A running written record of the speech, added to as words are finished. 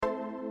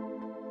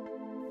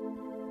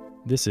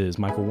This is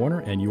Michael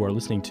Warner, and you are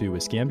listening to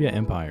Escambia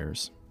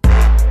Empires.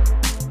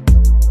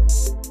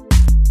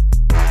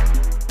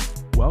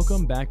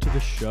 Welcome back to the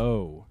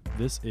show.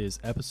 This is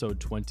episode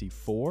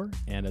 24,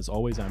 and as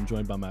always, I'm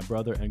joined by my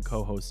brother and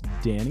co-host,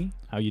 Danny.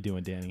 How you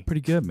doing, Danny?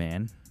 Pretty good,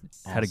 man.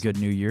 Awesome. Had a good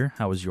new year.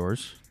 How was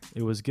yours?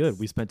 It was good.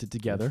 We spent it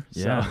together.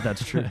 Yeah, so.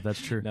 That's true.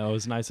 That's true. No, it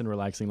was nice and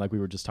relaxing, like we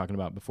were just talking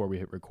about before we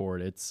hit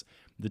record.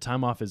 The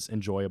time off is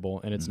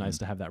enjoyable, and it's nice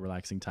to have that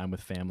relaxing time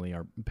with family.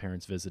 Our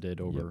parents visited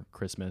over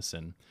Christmas,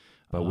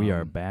 but we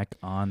are back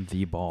on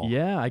the ball.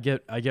 Yeah, I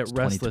get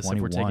restless if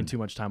we're taking 2021. too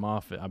much time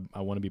off.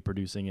 I want to be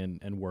producing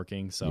and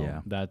working.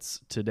 So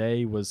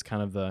today was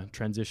kind of the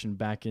transition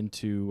back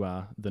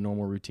into the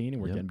normal routine,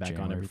 and we're getting back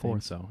January on everything.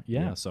 4th.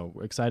 So so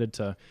we're excited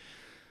to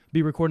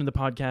be recording the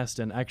podcast.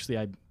 And actually,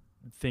 I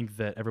think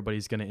that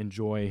everybody's going to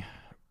enjoy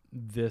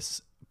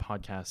this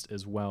podcast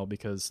as well,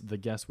 because the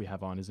guest we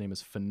have on, his name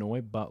is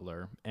Fennoy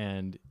Butler,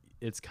 and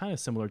it's kind of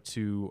similar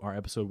to our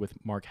episode with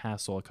Mark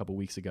Hassel a couple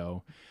weeks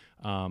ago.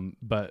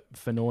 But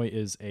Fennoy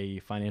is a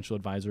financial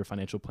advisor,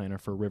 financial planner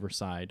for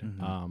Riverside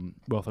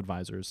Wealth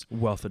Advisors.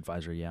 Wealth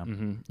advisor, yeah.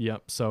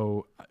 Yep.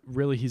 So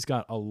really, he's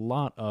got a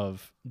lot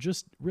of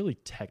just really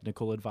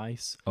technical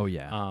advice. Oh,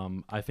 yeah.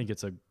 I think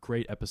it's a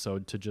great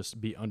episode to just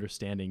be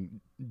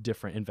understanding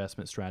different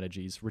investment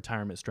strategies,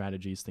 retirement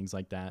strategies, things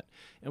like that.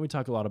 And we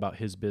talk a lot about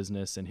his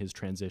business and his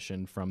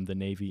transition from the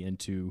Navy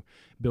into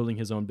building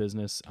his own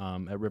business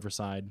at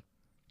Riverside.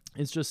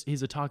 It's just,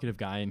 he's a talkative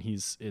guy, and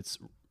he's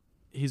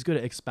good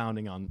at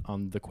expounding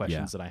on the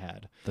questions that I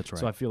had. That's right.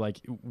 So I feel like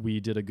we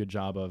did a good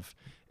job of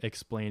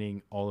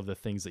explaining all of the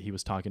things that he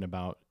was talking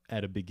about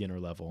at a beginner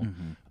level.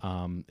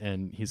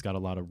 And he's got a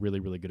lot of really,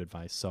 really good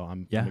advice. So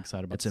I'm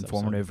excited about it's this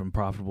informative and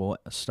profitable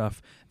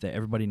stuff that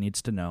everybody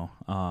needs to know.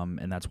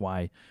 And that's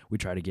why we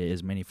try to get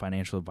as many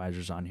financial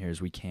advisors on here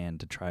as we can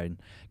to try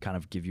and kind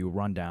of give you a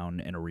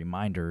rundown and a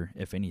reminder,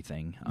 if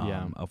anything,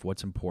 of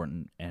what's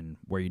important and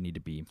where you need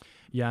to be.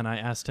 Yeah, and I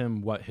asked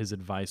him what his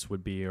advice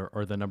would be,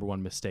 or the number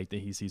one mistake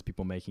that he sees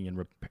people making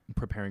in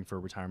preparing for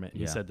retirement.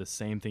 And he said the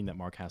same thing that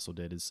Mark Hassel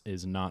did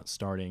is not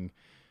starting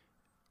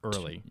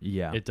early.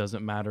 Yeah. It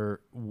doesn't matter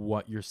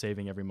what you're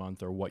saving every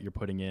month or what you're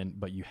putting in,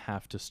 but you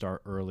have to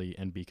start early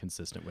and be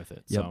consistent with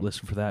it. Yep,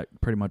 listen for that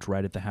pretty much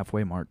right at the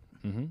halfway mark.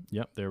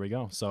 Yep, there we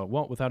go. So,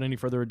 well, without any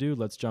further ado,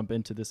 let's jump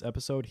into this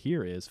episode.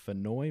 Here is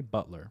Fennoy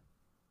Butler.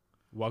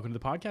 Welcome to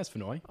the podcast,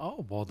 Fennoy.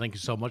 Oh, well, thank you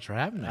so much for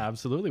having me.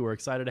 Absolutely. We're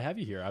excited to have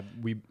you here.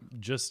 We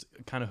just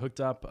kind of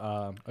hooked up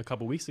a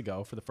couple weeks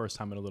ago for the first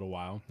time in a little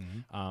while.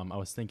 I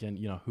was thinking,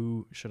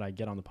 who should I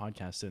get on the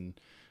podcast? And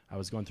I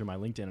was going through my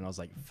LinkedIn, and I was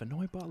like,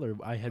 Fennoy Butler.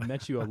 I had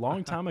met you a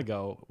long time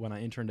ago when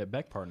I interned at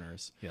Beck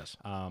Partners. Yes.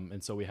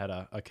 And so we had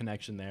a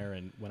connection there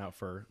and went out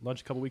for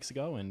lunch a couple weeks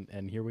ago,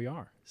 and here we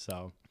are.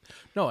 So.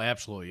 No,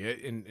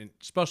 absolutely. And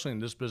especially in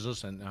this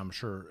business, and I'm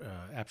sure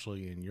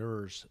absolutely in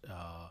yours,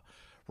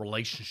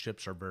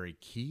 relationships are very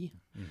key.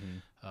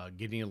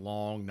 Getting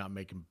along, not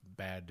making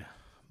bad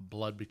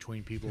blood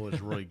between people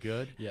is really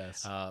good.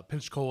 Yes.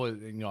 Pensacola,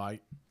 a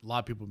lot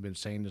of people have been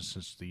saying this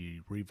since the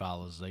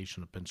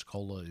revitalization of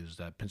Pensacola, is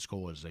that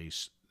Pensacola is a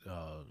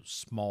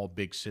small,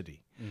 big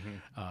city.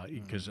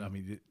 Because,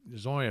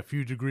 there's only a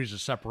few degrees of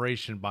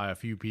separation by a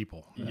few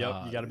people.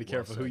 Yep, you got to be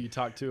careful who you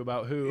talk to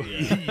about who.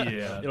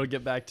 Yeah. It'll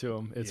get back to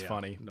them. It's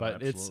funny. No,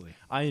 but absolutely.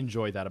 I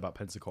enjoy that about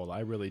Pensacola.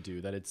 I really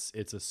do. That it's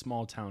a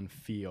small town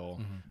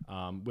feel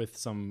with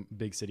some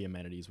big city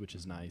amenities, which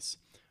is nice.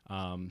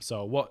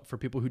 So for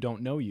people who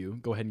don't know you,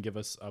 go ahead and give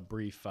us a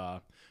brief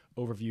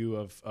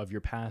overview of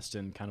your past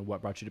and kind of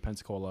what brought you to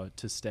Pensacola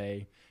to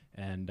stay,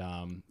 and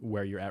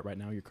where you're at right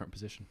now, your current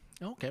position.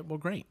 Okay, well,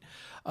 great.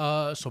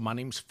 So my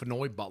name's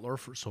Fennoy Butler.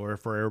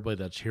 For everybody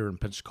that's here in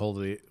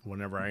Pensacola,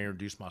 whenever I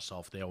introduce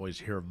myself, they always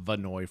hear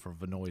Vanoy for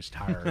Vanoy's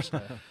Tires.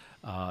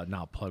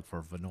 Not a plug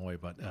for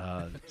Vanoy, but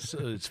so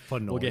it's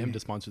Fennoy. We'll get him to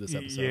sponsor this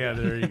episode. Yeah,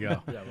 there you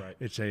go. Yeah, right.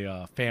 It's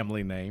a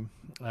family name.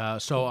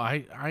 So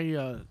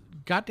I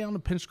got down to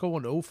Pensacola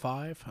in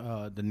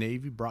 2005. The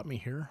Navy brought me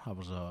here. I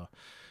was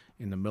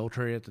in the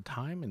military at the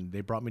time, and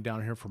they brought me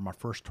down here for my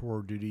first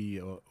tour of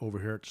duty over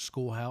here at the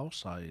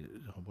schoolhouse. I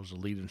was a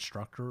lead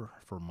instructor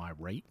for my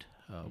rate,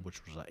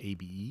 which was an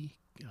ABE,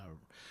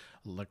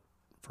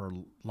 for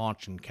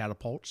launching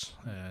catapults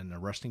and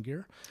arresting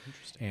gear.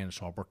 And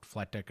so I worked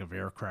flight deck of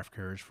aircraft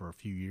carriers for a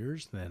few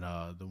years. Then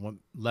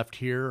left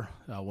here,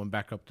 went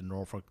back up to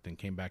Norfolk, then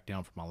came back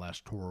down for my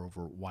last tour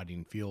over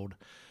Whiting Field,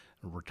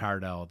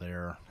 retired out of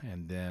there.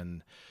 And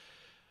then,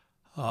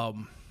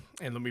 and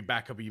let me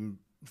back up even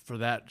for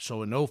that.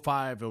 So in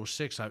 2005,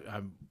 2006,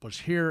 I was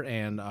here,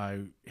 and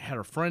I had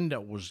a friend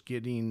that was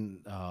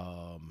getting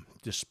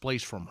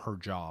displaced from her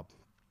job.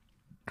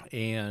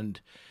 And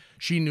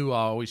she knew I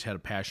always had a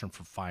passion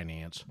for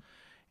finance.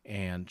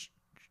 And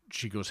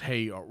she goes,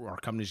 hey, our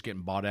company's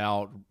getting bought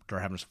out. They're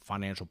having some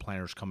financial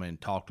planners come in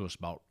and talk to us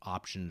about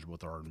options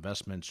with our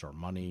investments or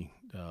money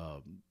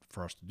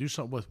for us to do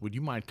something with. Would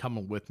you mind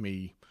coming with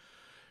me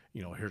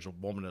here's a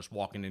woman that's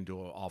walking into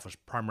an office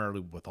primarily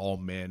with all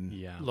men,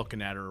 Yeah.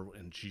 looking at her,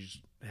 and she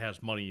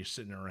has money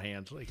sitting in her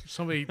hands. Like,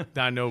 somebody that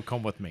I know,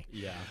 come with me.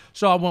 Yeah.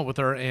 So I went with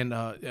her, and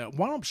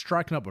wound up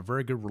striking up a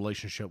very good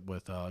relationship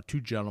with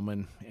two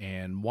gentlemen,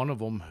 and one of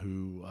them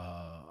who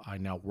I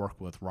now work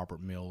with,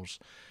 Robert Mills,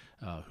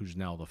 who's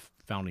now the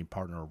founding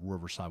partner of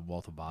Riverside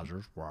Wealth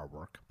Advisors, where I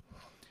work.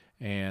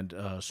 And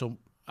so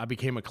I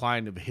became a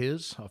client of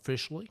his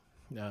officially.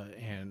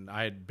 And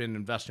I had been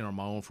investing on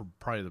my own for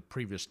probably the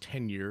previous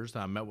 10 years.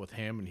 That I met with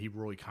him, and he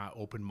really kind of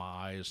opened my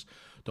eyes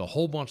to a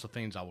whole bunch of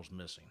things I was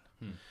missing.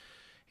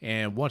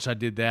 And once I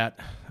did that,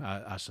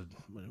 I said,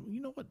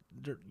 you know what,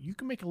 you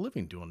can make a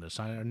living doing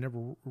this. I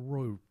never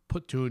really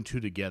put two and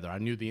two together. I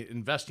knew the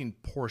investing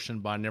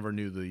portion, but I never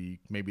knew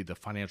maybe the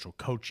financial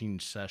coaching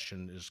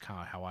session is kind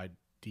of how I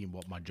deem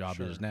what my job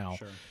is now.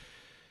 Sure.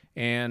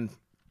 And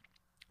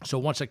so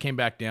once I came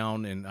back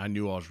down and I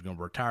knew I was going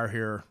to retire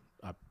here,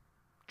 I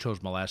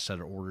chose my last set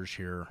of orders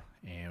here.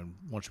 And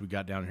once we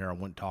got down here, I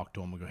went and talked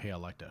to him and go, hey,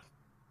 I'd like to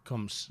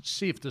come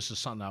see if this is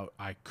something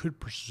I could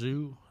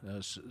pursue,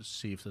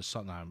 see if this is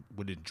something I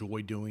would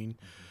enjoy doing.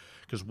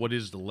 Because what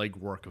is the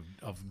legwork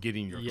of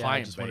getting your I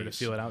client just base? wanted to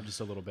feel it out just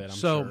a little bit. I'm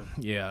So, sure.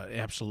 yeah,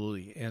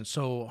 absolutely. And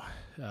so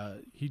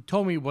he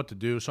told me what to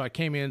do. So I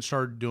came in,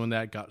 started doing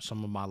that, got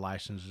some of my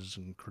licenses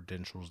and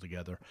credentials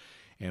together.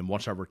 And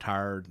once I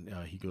retired,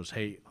 he goes,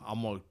 hey,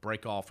 I'm going to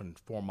break off and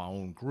form my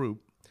own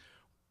group,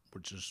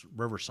 which is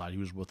Riverside. He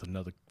was with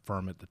another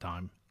firm at the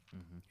time.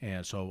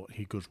 And so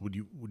he goes, would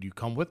you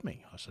come with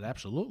me? I said,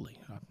 absolutely.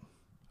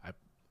 I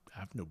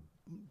have no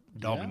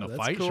dog in the that's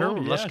fight. cool. Sure,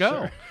 Yeah, let's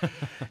go. sure.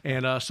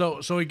 And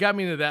so he got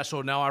me into that.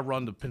 So now I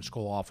run the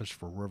Pensacola office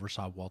for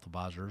Riverside Wealth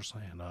Advisors.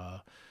 And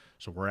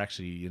so we're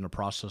actually in the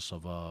process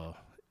of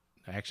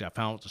actually, I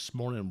found out this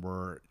morning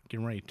we're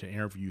getting ready to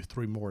interview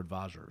 3 more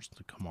advisors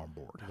to come on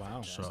board.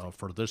 Wow. So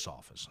for this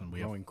office. And we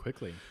have Growing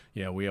quickly.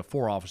 we have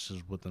 4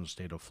 offices within the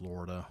state of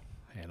Florida.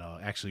 And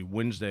actually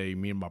Wednesday,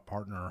 me and my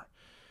partner,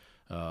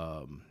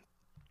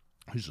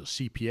 who's a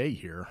CPA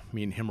here,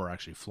 me and him are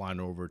actually flying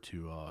over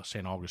to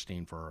St.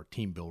 Augustine for our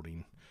team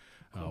building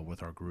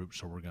with our group.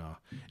 So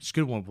it's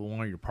good when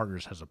one of your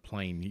partners has a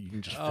plane. You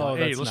can just fly,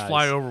 hey, that's let's nice.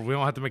 fly over. We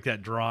don't have to make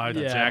that drive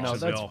to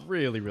Jacksonville. that's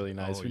really, really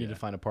nice. Oh, we need yeah. to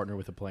find a partner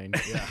with a plane.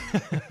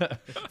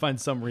 Find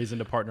some reason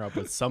to partner up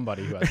with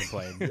somebody who has a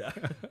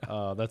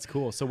plane. That's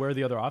cool. So where are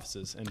the other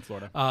offices in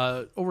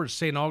Florida? Over at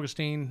St.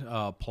 Augustine,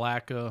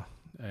 Palaca,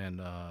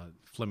 and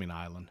Fleming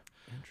Island.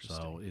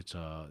 Interesting.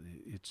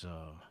 So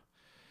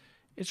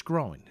it's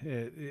growing,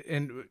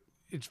 and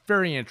it's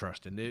very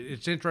interesting.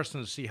 It's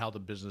interesting to see how the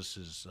business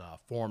is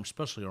formed,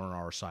 especially on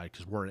our side,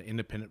 because we're an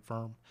independent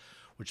firm,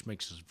 which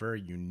makes us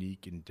very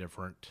unique and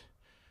different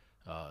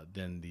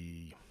than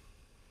the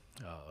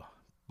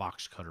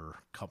box cutter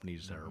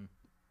companies that are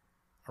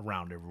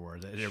around everywhere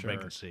that everybody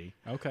can see.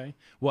 Okay.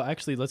 Well,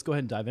 actually, let's go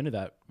ahead and dive into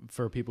that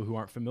for people who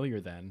aren't familiar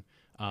then.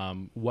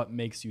 What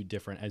makes you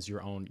different as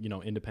your own,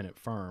 independent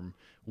firm?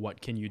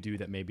 What can you do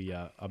that maybe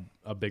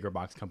a bigger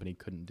box company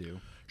couldn't do?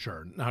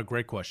 Sure. No,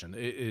 great question.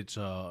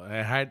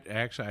 I had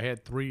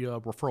 3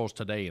 referrals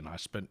today, and I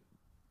spent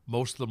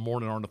most of the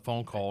morning on the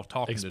phone call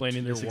talking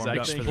Explaining to this warmed up,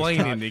 exact thing.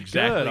 explaining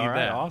exactly Good. All right.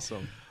 that.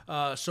 Awesome.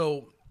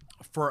 So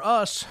for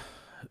us,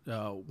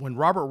 when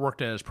Robert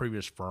worked at his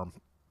previous firm,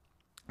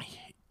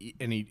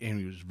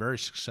 he was very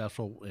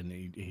successful, and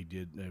he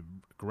did a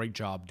great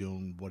job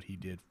doing what he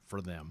did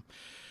for them.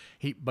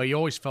 But he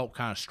always felt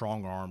kind of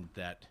strong-armed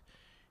that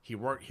he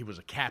was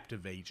a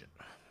captive agent,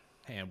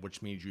 and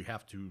which means you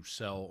have to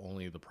sell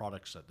only the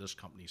products that this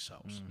company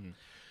sells. Mm-hmm.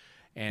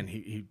 And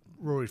he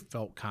really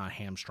felt kind of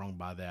hamstrung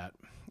by that.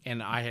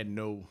 And I had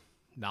no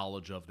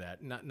knowledge of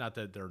that. Not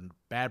that they're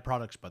bad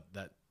products, but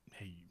that,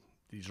 hey,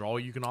 these are all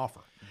you can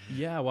offer.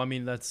 Yeah, well, I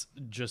mean, that's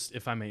just,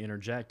 if I may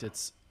interject,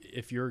 it's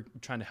if you're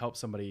trying to help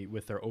somebody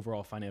with their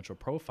overall financial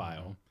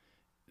profile,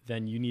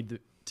 then you need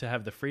to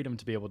have the freedom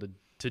to be able to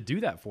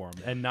do that for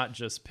them and not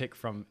just pick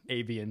from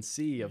A, B, and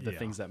C of the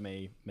things that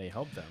may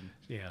help them.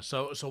 Yeah.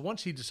 So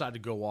once he decided to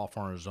go off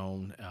on his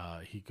own,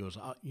 he goes,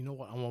 you know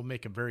what? I'm going to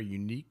make a very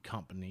unique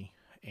company.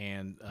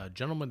 And a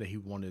gentleman that he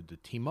wanted to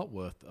team up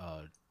with,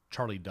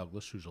 Charlie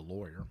Douglas, who's a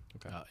lawyer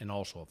and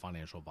also a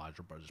financial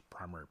advisor, but his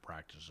primary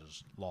practice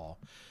is law.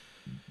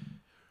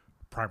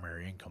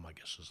 Primary income, I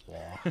guess, is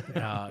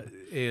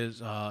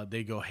law.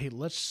 They go, hey,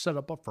 let's set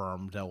up a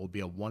firm that will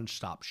be a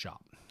one-stop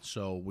shop.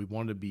 So we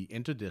want to be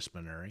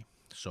interdisciplinary.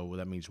 So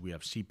that means we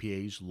have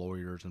CPAs,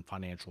 lawyers, and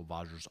financial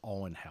advisors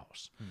all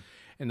in-house.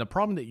 And the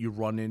problem that you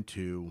run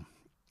into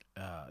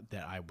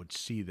that I would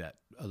see that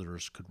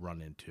others could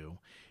run into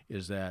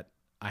is that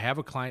I have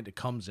a client that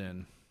comes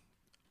in,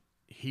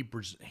 he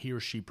or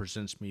she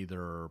presents me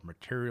their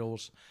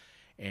materials,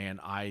 and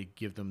I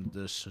give them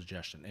this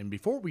suggestion. And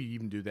before we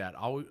even do that,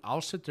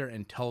 I'll sit there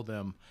and tell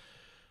them,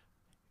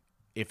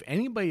 if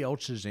anybody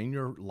else is in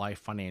your life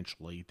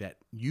financially that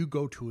you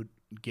go to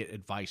get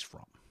advice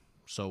from,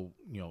 so,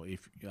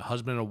 if a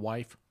husband and a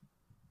wife,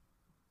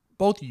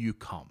 both of you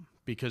come.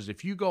 Because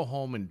if you go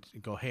home and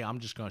go, hey, I'm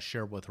just going to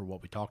share with her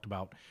what we talked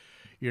about,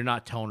 you're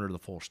not telling her the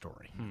full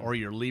story, or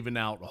you're leaving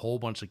out a whole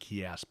bunch of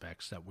key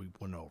aspects that we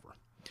went over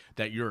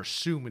that you're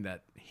assuming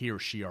that he or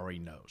she already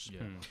knows. Yeah.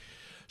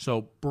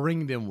 So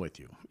bring them with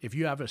you. If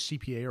you have a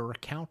CPA or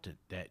accountant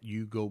that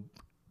you go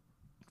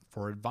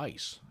for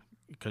advice,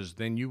 because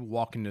then you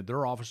walk into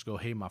their office and go,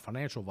 hey, my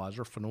financial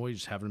advisor, Fenoy,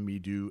 is having me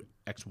do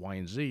X, Y,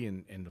 and Z.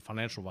 And the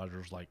financial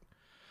advisor is like,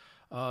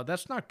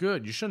 that's not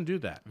good. You shouldn't do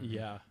that.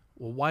 Yeah.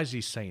 Well, why is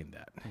he saying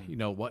that? You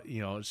know what?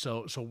 You know,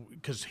 so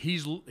because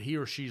he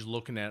or she's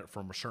looking at it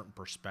from a certain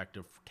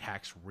perspective,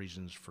 tax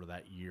reasons for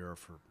that year,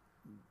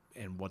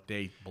 and what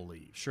they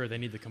believe. Sure, they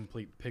need the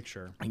complete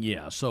picture.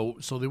 Yeah. So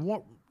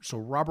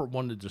Robert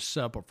wanted to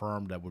set up a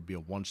firm that would be a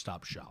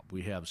one-stop shop.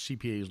 We have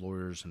CPAs,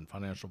 lawyers, and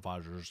financial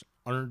advisors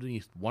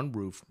underneath one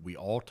roof. We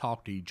all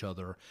talk to each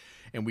other,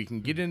 and we can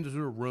get into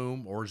a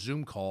room or a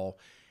Zoom call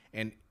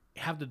and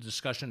have the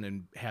discussion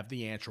and have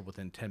the answer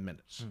within 10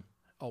 minutes.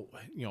 Oh,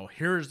 you know,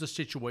 here's the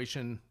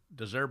situation.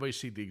 Does everybody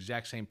see the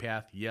exact same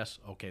path? Yes.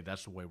 Okay,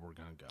 that's the way we're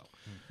going to go.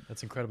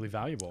 That's incredibly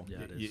valuable. Yeah,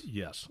 it is.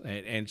 Yes,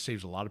 and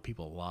saves a lot of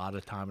people a lot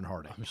of time and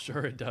heartache. I'm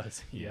sure it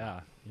does.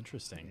 Yeah.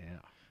 Interesting. Yeah.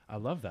 I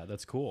love that.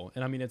 That's cool.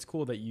 And I mean, it's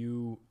cool that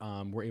you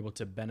were able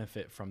to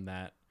benefit from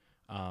that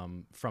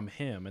from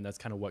him. And that's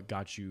kind of what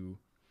got you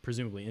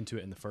presumably into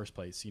it in the first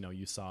place. You know,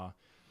 you saw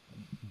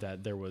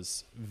that there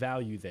was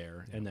value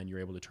there, and then you're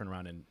able to turn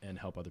around and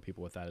help other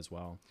people with that as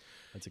well.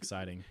 That's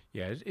exciting.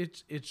 Yeah,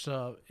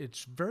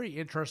 it's very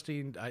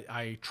interesting.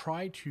 I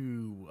try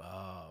to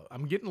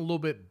I'm getting a little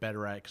bit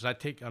better at it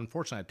because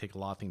unfortunately I take a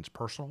lot of things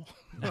personal.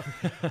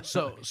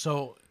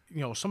 so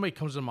you know, somebody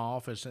comes in my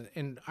office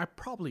and I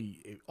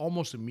probably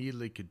almost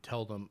immediately could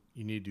tell them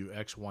you need to do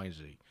X, Y, and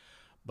Z.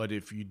 But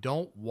if you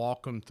don't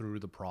walk them through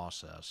the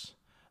process,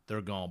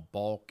 they're going to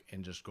balk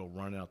and just go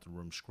run out the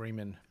room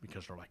screaming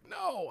because they're like,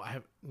 no,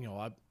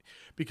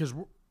 because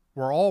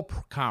we're all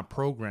kind of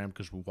programmed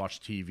because we watch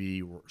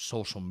TV or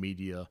social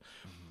media.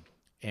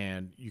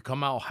 And you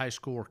come out of high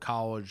school or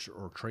college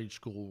or trade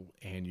school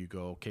and you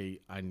go,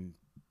 okay,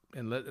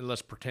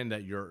 let's pretend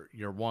that you're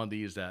one of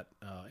these that,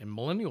 and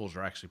millennials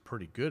are actually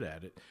pretty good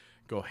at it.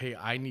 Go, hey,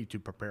 I need to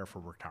prepare for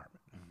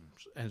retirement.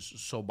 And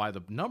so by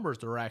the numbers,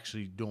 they're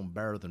actually doing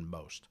better than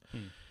most.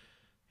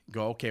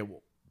 Go, okay,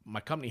 well, my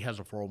company has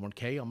a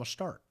 401k. I'm going to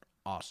start.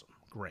 Awesome.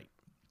 Great.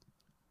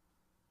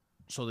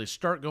 So they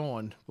start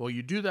going, well,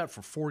 you do that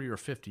for 40 or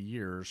 50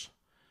 years.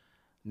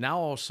 Now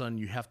all of a sudden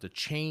you have to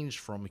change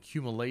from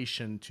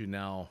accumulation to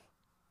now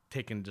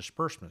taking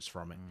disbursements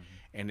from it.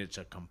 And it's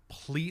a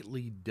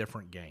completely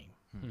different game.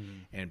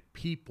 And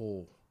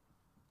people,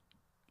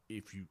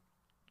 if you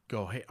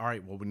go, hey, all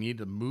right, well, we need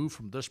to move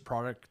from this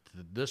product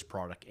to this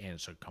product, and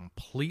it's a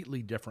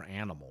completely different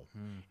animal.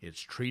 It's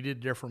treated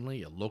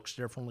differently. It looks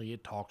differently.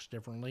 It talks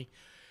differently.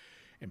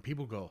 And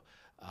people go,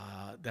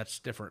 that's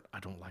different. I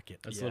don't like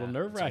it. That's a little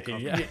nerve-wracking.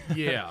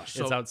 Yeah.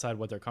 So, it's outside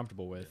what they're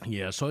comfortable with.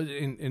 Yeah. So,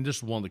 and this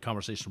is one of the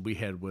conversations we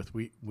had with,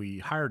 we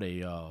hired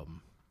a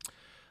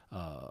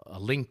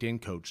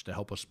LinkedIn coach to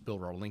help us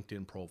build our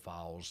LinkedIn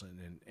profiles,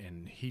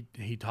 and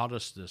he taught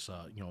us this,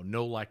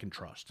 know, like, and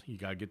trust. You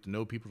got to get to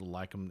know people to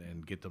like them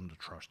and get them to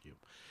trust you,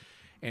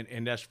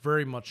 and that's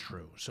very much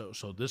true.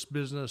 So this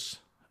business,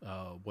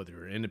 whether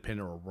you're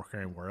independent or working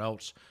anywhere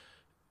else,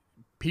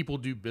 people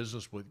do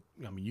business with.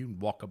 I mean, you can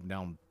walk up and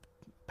down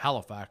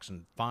Halifax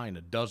and find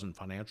a dozen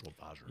financial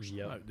advisors.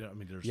 Yep. I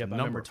mean, there's I a number.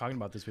 remember talking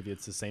about this with you.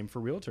 It's the same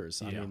for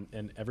realtors. I mean,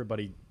 and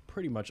everybody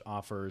pretty much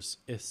offers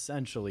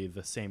essentially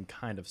the same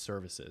kind of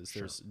services.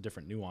 There's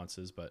different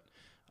nuances, but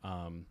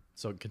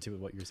so continue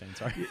with what you're saying.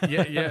 Sorry.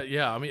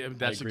 Yeah. I mean,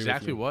 that's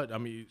exactly what I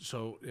mean.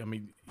 So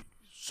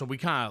we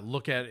kind of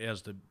look at it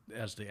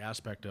as the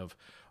aspect of,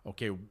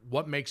 okay,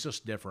 what makes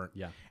us different?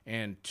 Yeah.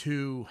 And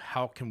two,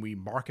 how can we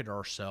market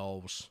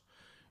ourselves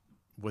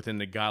within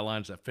the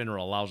guidelines that FINRA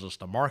allows us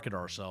to market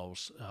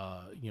ourselves?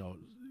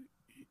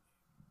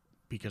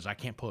 Because I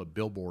can't put a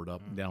billboard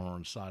up down on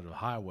the side of the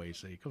highway and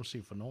say, come see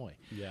Fenoy.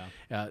 Yeah.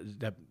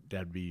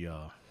 That'd be,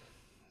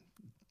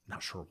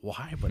 not sure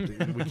why, but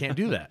we can't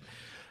do that.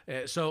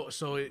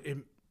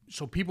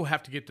 So people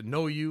have to get to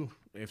know you.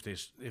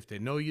 If they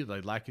know you,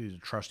 they like you, to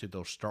trust you,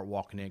 they'll start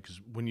walking in. Because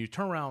when you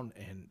turn around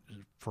and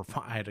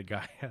I had a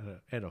guy,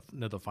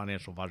 another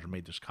financial advisor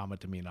made this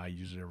comment to me, and I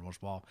use it every once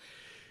in a while,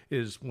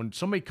 is when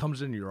somebody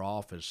comes into your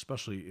office,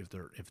 especially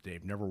if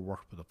they've never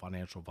worked with a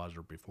financial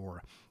advisor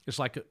before, it's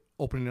like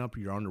opening up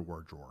your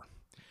underwear drawer.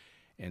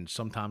 And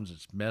sometimes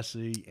it's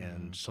messy,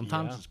 and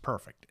sometimes it's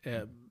perfect.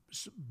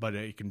 But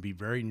it can be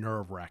very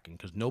nerve-wracking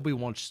because nobody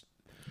wants.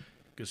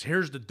 Because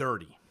here's the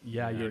dirty.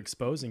 Yeah, you're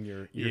exposing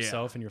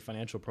yourself and your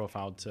financial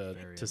profile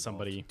to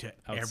somebody to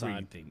outside.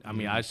 Everything. I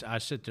mean, I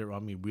sit there. I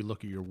mean, we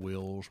look at your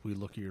wills, we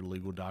look at your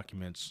legal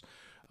documents.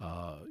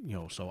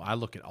 So I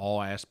look at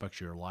all aspects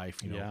of your life.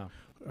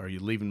 Are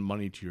you leaving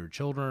money to your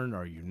children?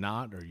 Are you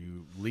not? Are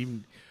you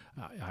leaving?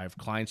 I have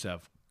clients that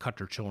have cut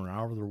their children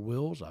out of their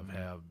wills. I've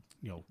had,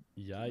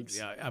 Yikes.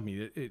 Yeah, I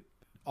mean, it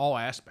all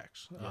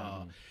aspects.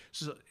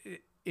 So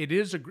it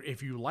is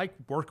if you like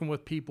working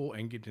with people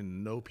and getting to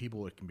know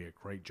people, it can be a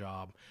great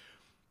job.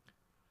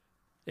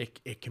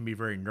 it can be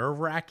very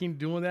nerve-wracking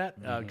doing that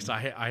because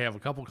I have a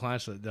couple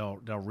clients that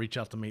they'll reach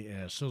out to me,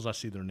 and as soon as I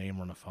see their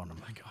name on the phone, I'm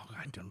like, oh,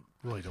 I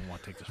really don't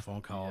want to take this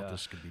phone call.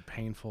 This could be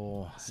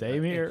painful.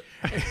 Same here.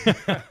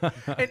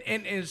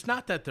 And it's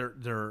not that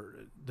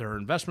their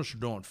investments are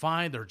doing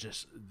fine. They're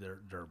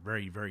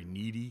very, very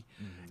needy,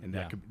 and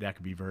that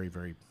could be very,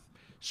 very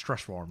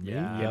stressful on me.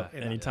 Yep.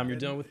 Anytime you're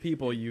dealing with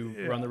people,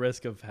 you run the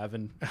risk of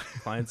having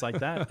clients like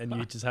that, and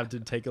you just have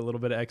to take a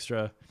little bit of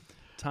extra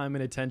time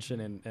and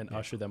attention and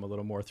usher them a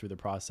little more through the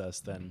process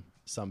than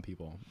some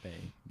people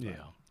may.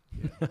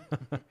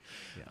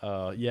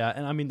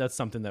 And I mean, that's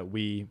something that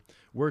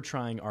we're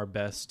trying our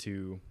best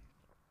to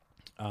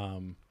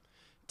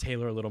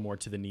tailor a little more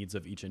to the needs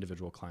of each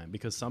individual client,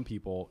 because some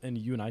people, and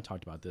you and I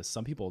talked about this,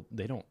 some people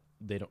they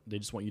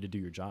just want you to do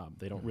your job.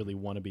 They don't really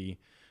want to be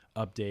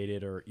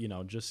updated, or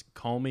just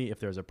call me if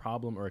there's a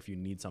problem or if you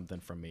need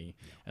something from me.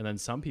 And then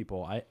some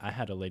people, I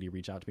had a lady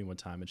reach out to me one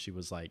time, and she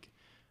was like,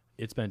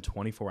 it's been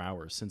 24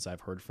 hours since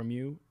I've heard from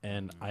you,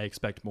 and I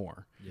expect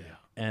more.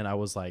 And I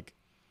was like,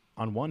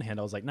 on one hand,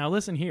 I was like, now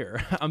listen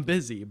here, I'm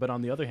busy. But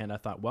on the other hand, I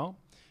thought, well,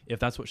 if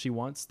that's what she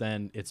wants,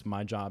 then it's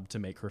my job to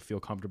make her feel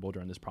comfortable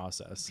during this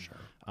process.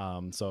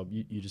 So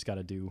you just got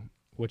to do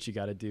what you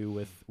got to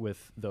do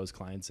with those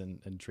clients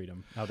and treat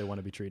them how they want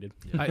to be treated.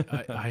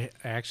 I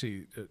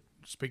actually,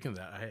 speaking of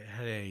that, I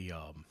had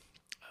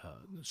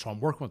so I'm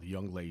working with a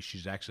young lady.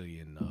 She's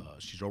actually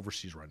she's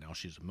overseas right now.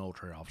 She's a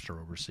military officer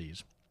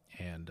overseas.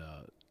 And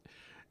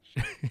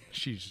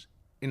she's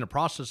in the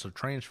process of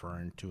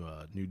transferring to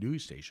a new duty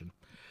station.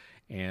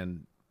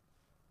 And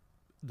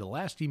the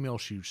last email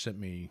she sent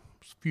me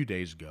a few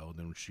days ago,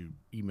 then she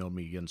emailed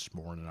me again this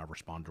morning, and I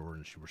responded to her,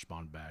 and she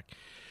responded back.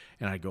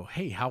 And I go,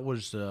 hey, how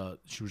was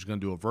she was going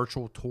to do a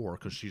virtual tour,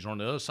 because she's on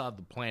the other side of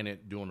the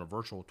planet doing a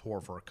virtual tour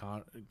for a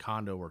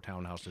condo or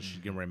townhouse that she's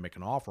getting ready to make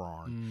an offer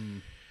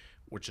on.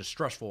 Which is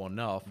stressful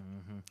enough.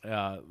 Hey,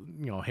 I'm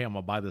going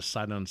to buy this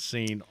sight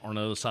unseen on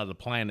the other side of the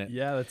planet.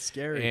 Yeah, that's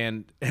scary.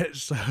 And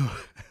so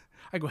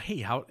I go, hey,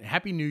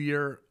 Happy New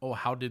Year. Oh,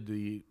 how did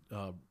the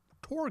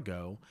tour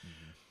go?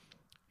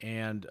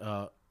 And,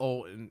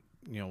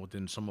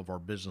 within some of our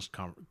business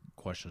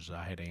questions that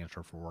I had to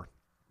answer for her.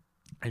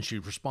 And she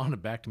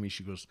responded back to me.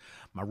 She goes,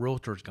 my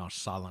realtor's gone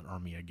silent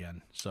on me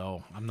again,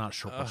 so I'm not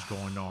sure what's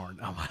going on.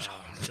 I'm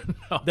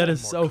like, that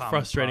is so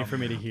frustrating for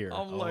me to hear.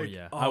 I'm like,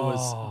 I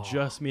was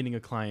just meeting a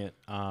client.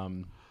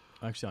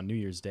 Actually, on New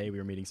Year's Day, we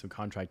were meeting some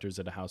contractors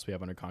at a house we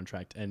have under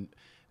contract, and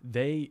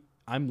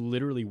I'm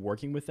literally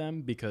working with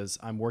them because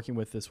I'm working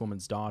with this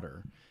woman's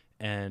daughter,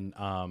 and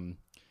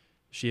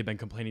she had been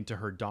complaining to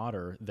her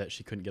daughter that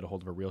she couldn't get a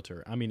hold of a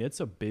realtor. I mean, it's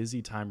a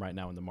busy time right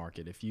now in the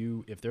market.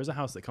 If there's a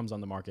house that comes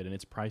on the market and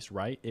it's priced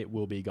right, it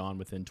will be gone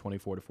within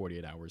 24 to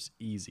 48 hours,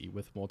 easy,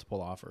 with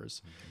multiple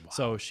offers. Wow.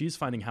 So she's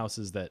finding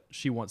houses that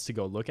she wants to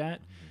go look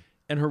at,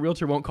 and her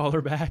realtor won't call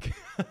her back.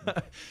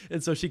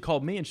 And so she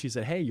called me and she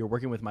said, hey, you're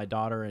working with my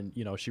daughter, and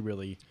she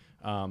really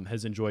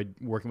has enjoyed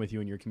working with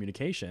you in your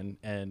communication,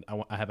 and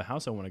I have a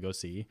house I want to go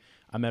see.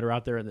 I met her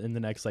out there in the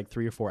next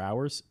 3 or 4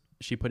 hours.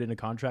 She put in a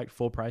contract,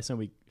 full price, and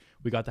we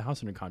got the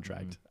house under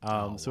contract.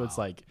 So it's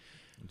like,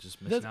 just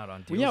missing out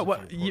on deals. Yeah,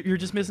 you're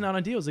just missing out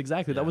on deals.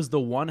 Exactly. Yeah. That was the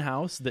one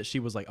house that she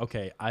was like,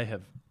 okay, I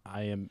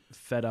am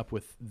fed up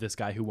with this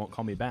guy who won't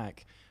call me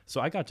back.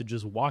 So I got to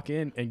just walk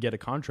in and get a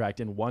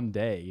contract in one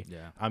day.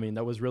 Yeah. I mean,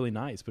 that was really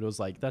nice, but it was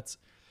like,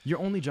 your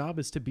only job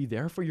is to be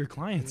there for your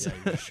clients.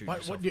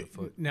 Yeah,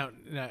 now,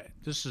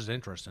 this is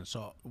interesting.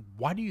 So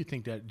why do you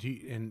think that,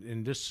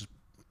 and this is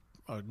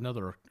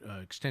another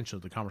extension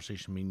of the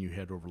conversation me and you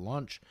had over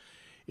lunch,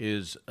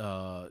 is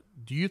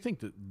do you think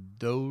that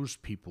those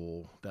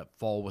people that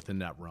fall within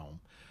that realm,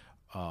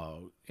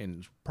 and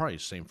it's probably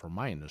the same for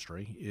my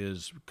industry,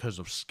 is because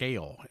of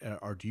scale?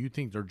 Or do you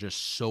think they're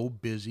just so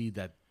busy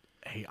that,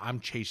 hey,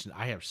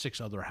 I have 6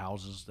 other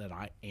houses that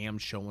I am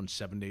showing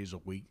 7 days a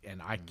week,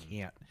 and I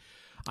can't,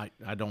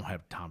 I don't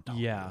have time to.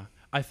 Yeah,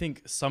 I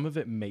think some of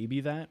it may be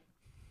that.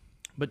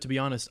 But to be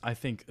honest, I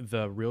think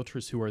the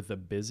realtors who are the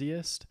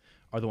busiest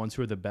are the ones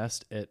who are the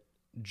best at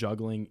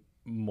juggling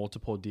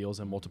multiple deals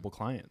and multiple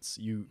clients.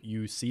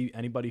 You see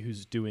anybody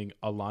who's doing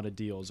a lot of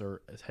deals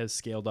or has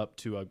scaled up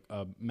to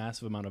a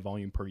massive amount of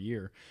volume per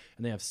year,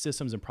 and they have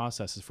systems and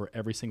processes for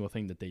every single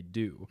thing that they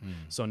do.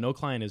 So no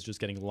client is just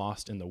getting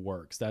lost in the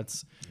works.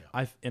 That's,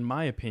 in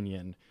my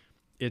opinion,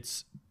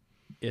 it's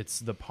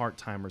the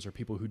part-timers or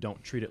people who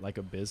don't treat it like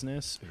a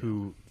business,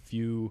 who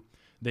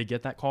they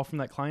get that call from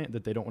that client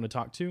that they don't want to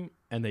talk to,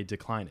 and they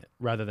decline it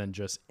rather than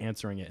just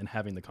answering it and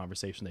having the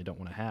conversation they don't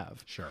want to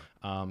have. Sure.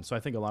 So I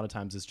think a lot of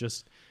times it's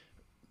just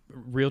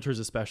realtors,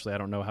 especially, I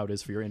don't know how it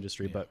is for your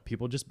industry, but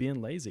people just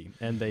being lazy,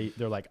 and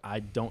they're like, I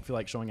don't feel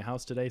like showing a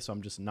house today, so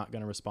I'm just not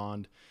going to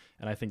respond.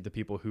 And I think the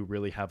people who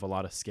really have a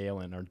lot of scale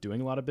and are doing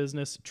a lot of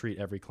business treat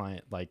every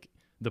client like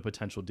the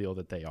potential deal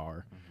that they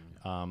are.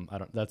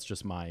 That's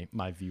just my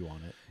view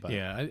on it. But.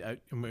 Yeah.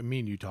 Me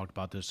and you talked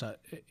about this,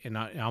 and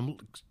I'm,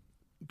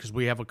 because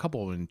we have a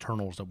couple of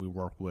internals that we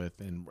work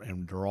with, and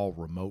they're all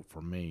remote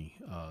from me.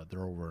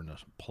 They're over in the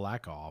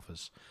Palaca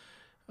office,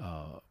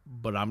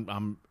 but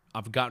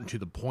I've gotten to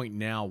the point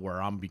now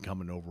where I'm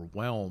becoming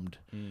overwhelmed,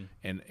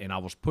 and I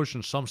was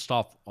pushing some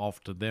stuff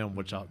off to them,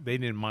 which they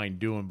didn't mind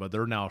doing, but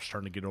they're now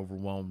starting to get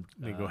overwhelmed.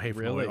 They go, "Hey,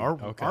 really? our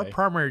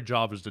primary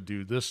job is to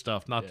do this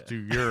stuff, not to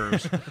do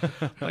yours."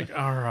 Like,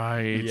 all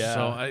right,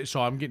 Yeah.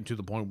 so I'm getting to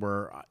the point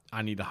where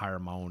I need to hire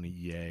my own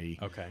EA,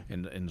 Okay.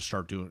 and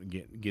start doing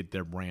get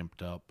them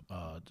ramped up,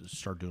 to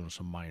start doing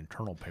some of my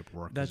internal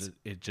paperwork.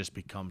 It just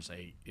becomes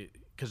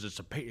because it's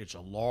a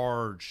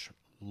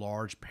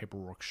large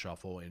paperwork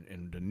shuffle,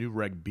 and the new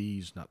Reg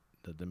Bs, not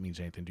that means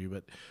anything to you,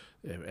 but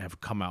have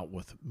come out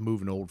with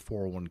moving old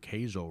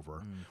 401ks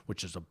over,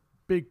 which is a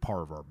big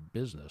part of our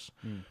business.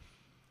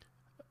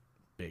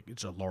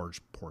 It's a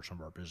large portion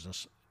of our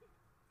business.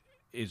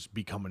 It's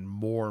becoming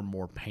more and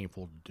more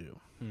painful to do,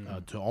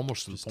 to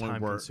almost to Just the point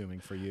time where consuming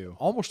for you.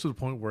 almost to the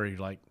point where you're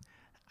like,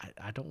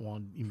 I don't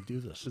want to even do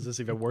this. Is this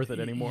even worth it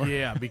anymore?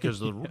 Yeah, because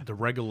the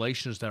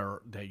regulations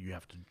that you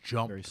have to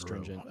jump Very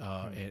through, stringent.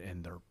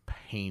 and they're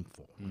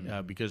painful,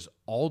 because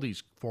all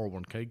these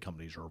 401k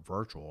companies are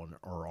virtual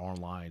or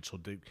online, so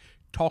they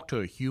talk to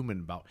a human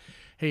about,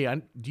 hey,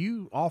 do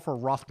you offer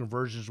Roth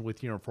conversions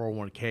with your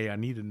 401k? I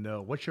need to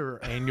know what's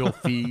your annual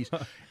fees,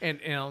 and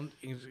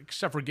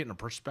except for getting a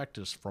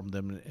prospectus from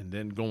them and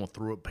then going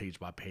through it page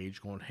by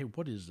page, going, hey,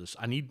 what is this?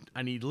 I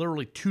need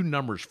literally 2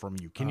 numbers from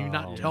you. Can you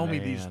not tell me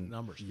these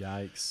numbers?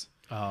 Yikes.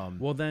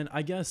 Well, then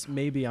I guess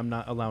maybe I'm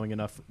not allowing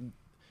enough.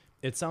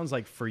 It sounds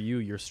like for you,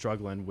 you're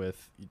struggling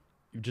with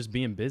just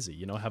being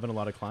busy, having a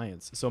lot of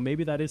clients. So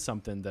maybe that is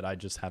something that I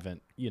just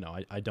haven't,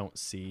 I don't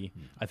see.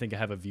 I think I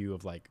have a view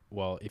of like,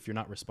 well, if you're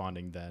not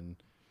responding, then,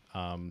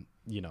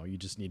 you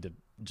just need to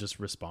just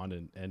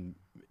respond.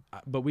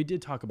 But we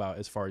did talk about,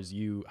 as far as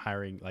you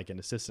hiring like an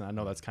assistant, I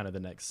know that's kind of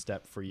the next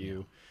step for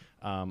you.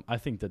 I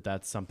think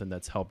that's something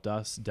that's helped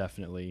us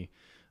definitely.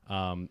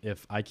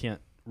 If I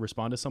can't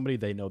respond to somebody,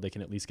 they know they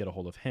can at least get a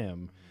hold of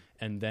him,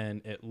 and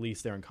then at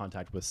least they're in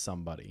contact with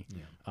somebody.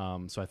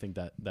 So I think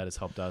that has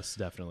helped us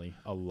definitely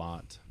a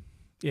lot.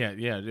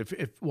 Yeah.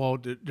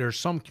 There's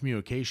some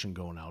communication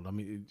going out. I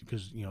mean,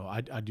 because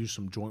I do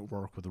some joint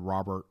work with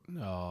Robert,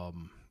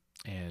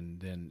 and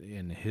then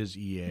in his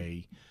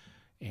EA,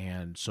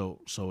 and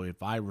so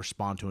if I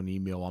respond to an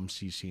email, I'm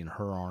CCing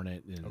her on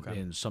it,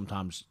 and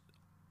sometimes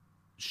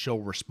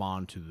she'll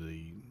respond to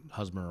the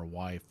husband or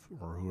wife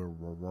or whoever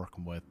we're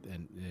working with,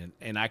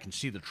 and I can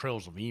see the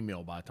trails of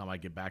email by the time I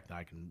get back, and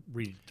I can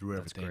read through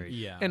everything. great.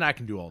 Yeah. And I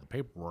can do all the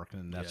paperwork,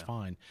 and that's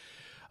fine.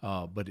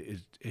 But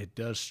it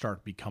does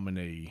start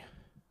becoming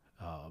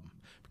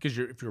because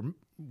if you're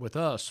with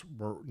us,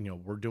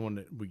 we're doing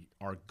it.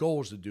 Our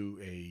goal is to do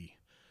a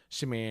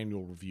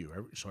semi-annual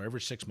review. So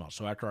every 6 months.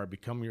 So after I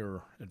become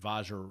your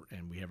advisor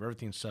and we have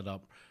everything set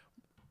up,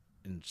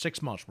 in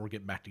 6 months, we're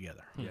getting back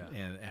together,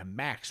 and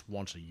max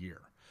once a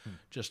year,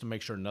 just to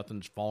make sure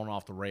nothing's falling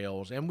off the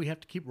rails. And we have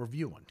to keep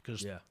reviewing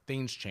because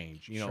things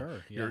change.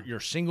 You're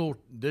single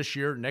this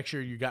year. Next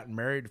year, you got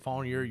married. The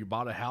following year, you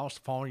bought a house.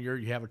 The following year,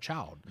 you have a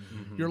child.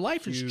 Your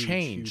life has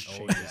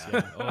changed.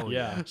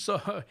 Yeah.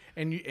 So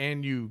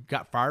and you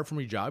got fired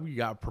from your job. You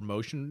got a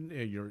promotion.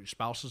 Your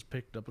spouse has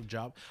picked up a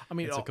job. I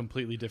mean, It's a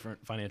completely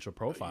different financial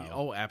profile.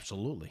 Oh,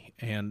 absolutely.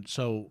 And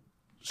so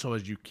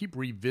as you keep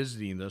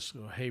revisiting this,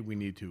 hey, we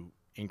need to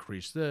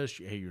increase this.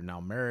 Hey, you're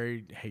now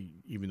married. Hey,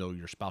 even though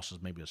your spouse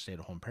is maybe a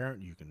stay-at-home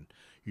parent,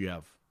 you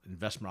have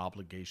investment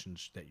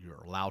obligations that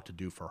you're allowed to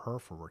do for her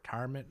for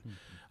retirement.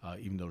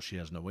 Even though she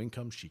has no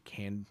income,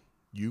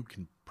 you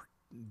can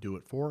do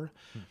it for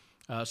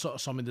her. So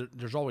I mean,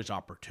 there's always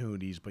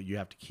opportunities, but you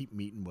have to keep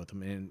meeting with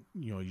them, and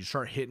you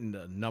start hitting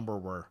the number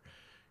where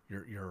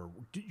your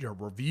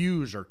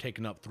reviews are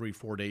taking up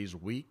 3-4 days a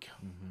week.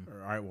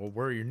 All right, well,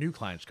 where are your new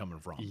clients coming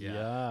from?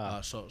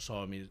 So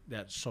I mean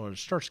it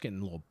starts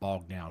getting a little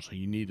bogged down. So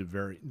you need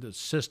the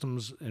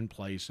systems in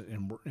place,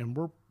 and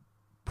we're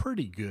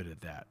pretty good at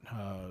that.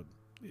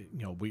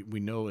 We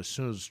know as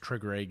soon as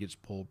trigger A gets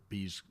pulled,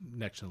 B's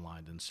next in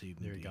line, then C,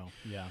 then There you D. go.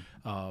 Yeah.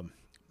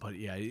 But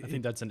yeah, I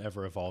think that's an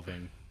ever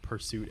evolving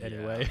pursuit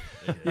anyway.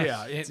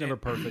 it's never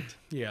perfect.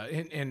 Yeah,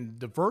 and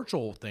the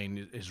virtual thing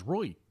is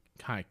really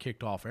kind of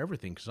kicked off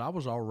everything, because I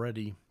was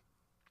already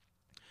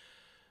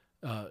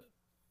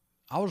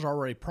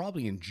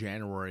probably in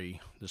January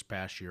this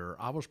past year,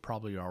 I was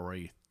probably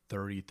already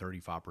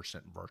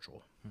 35%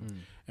 virtual.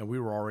 And we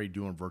were already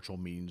doing virtual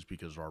meetings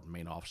because our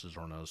main offices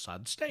are on the other side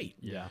of the state.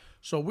 Yeah.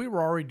 So we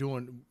were already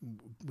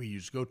we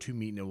used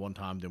GoToMeeting at one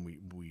time, then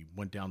we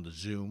went down to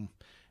Zoom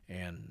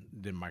and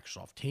then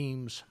Microsoft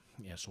Teams.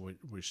 Yeah, so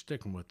we're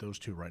sticking with those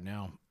two right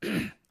now.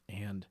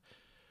 And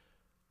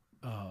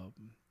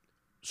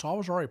so I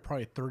was already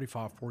probably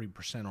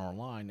 35-40%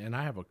 online, and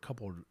I have a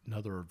couple of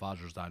other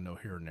advisors that I know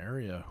here in the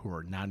area who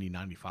are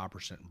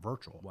 90-95%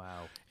 virtual.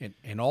 Wow.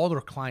 And all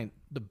their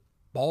the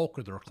bulk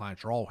of their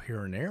clients are all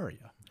here in the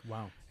area.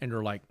 Wow. And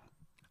they're like,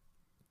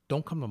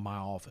 don't come to my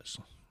office.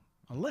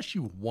 unless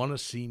you want to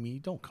see me,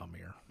 don't come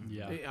here.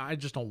 Yeah. I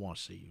just don't want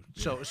to see you.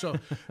 So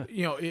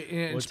you know, Well,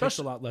 it takes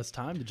a lot less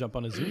time to jump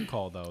on a Zoom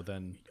call though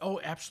than. Oh,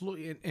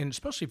 absolutely, and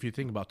especially if you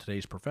think about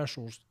today's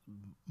professionals,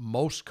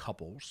 most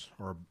couples,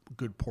 or a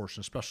good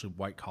portion, especially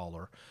white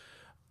collar,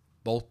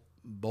 both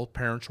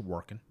parents are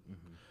working.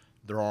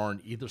 They're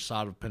on either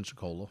side of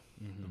Pensacola.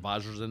 The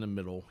advisor's in the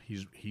middle.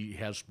 He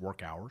has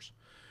work hours.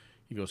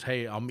 He goes,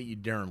 hey, I'll meet you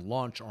during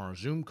lunch on a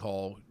Zoom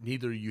call.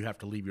 Neither of you have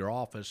to leave your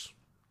office,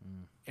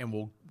 and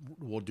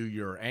we'll do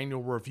your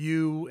annual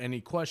review.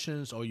 Any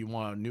questions? Oh, you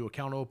want a new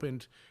account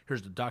opened?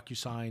 Here's the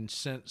DocuSign.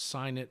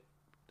 Sign it.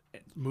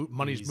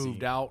 Money's Easy.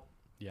 moved out.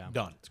 Yeah,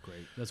 Done. It's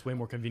great. That's way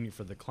more convenient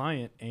for the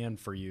client and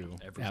for you.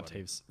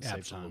 Everybody. Save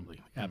Absolutely.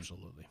 time.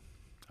 Absolutely.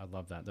 I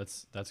love that.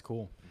 That's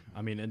cool.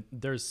 I mean, and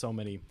there's so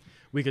many.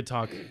 We could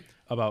talk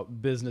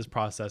about business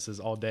processes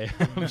all day.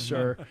 I'm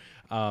sure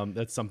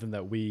that's something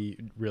that we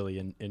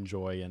really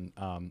enjoy and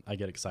I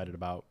get excited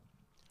about.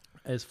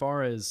 As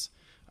far as,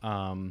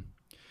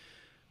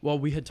 well,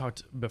 we had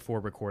talked before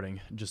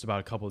recording just about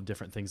a couple of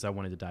different things I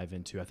wanted to dive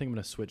into. I think I'm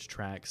going to switch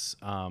tracks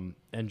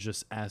and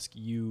just ask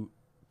you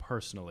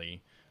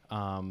personally.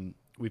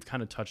 We've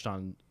kind of touched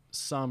on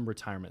some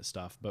retirement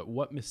stuff, but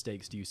what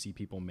mistakes do you see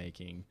people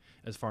making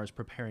as far as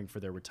preparing for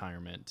their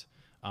retirement?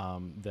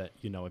 That,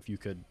 you know, if you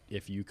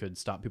could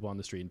stop people on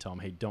the street and tell them,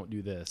 hey, don't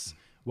do this,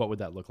 what would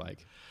that look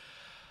like?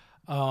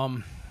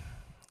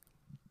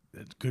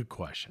 Good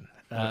question.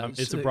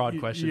 It's a broad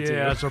question, yeah, too.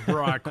 Yeah, it's a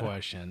broad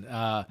question.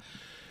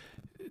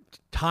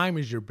 Time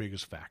is your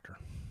biggest factor.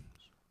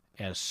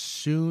 As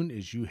soon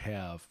as you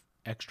have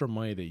extra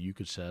money that you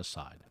could set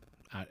aside,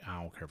 I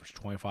don't care if it's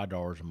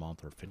 $25 a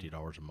month or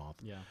 $50 a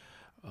month. Yeah.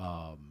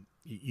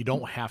 You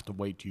don't have to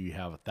wait till you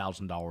have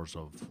 $1,000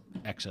 of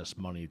excess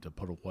money to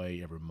put away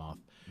every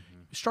month.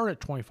 Start at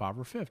 25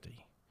 or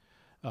 50,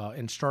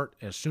 and start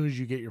as soon as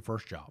you get your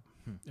first job.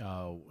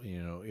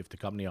 You know, if the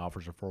company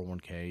offers a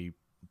 401k,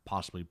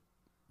 possibly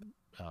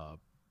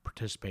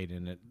participate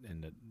in it,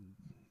 and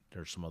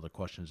there's some other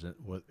questions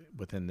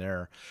within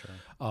there.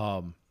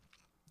 Sure.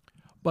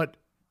 But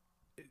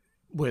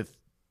with,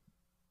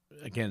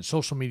 again,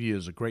 social media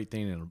is a great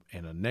thing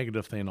and a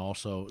negative thing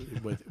also.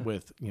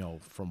 with you know,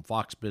 from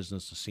Fox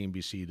Business to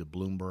CNBC to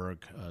Bloomberg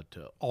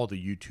to all the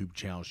YouTube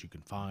channels you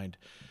can find.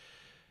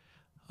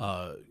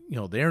 You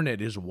know, the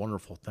internet is a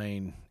wonderful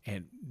thing,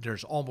 and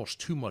there's almost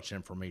too much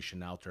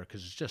information out there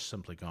because it's just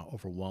simply going to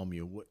overwhelm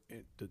you.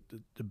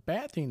 The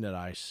bad thing that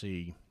I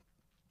see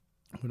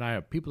when I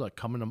have people that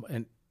come in,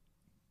 and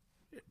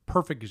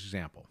perfect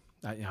example,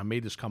 I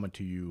made this comment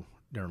to you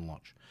during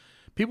lunch.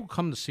 People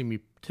come to see me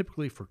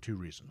typically for two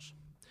reasons.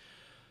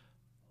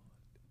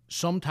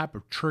 Some type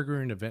of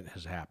triggering event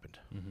has happened.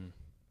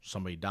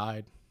 Somebody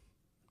died,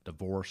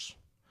 divorce,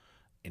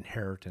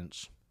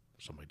 inheritance,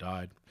 somebody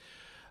died,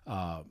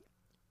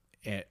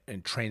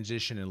 and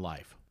transition in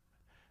life.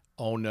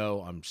 Oh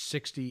no, I'm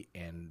 60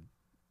 and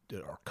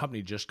our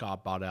company just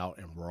got bought out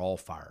and we're all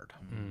fired.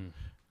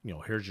 You know,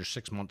 here's your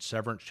 6-month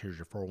severance. Here's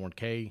your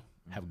 401k.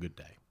 Have a good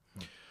day.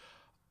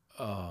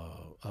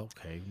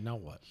 Okay, now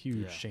what?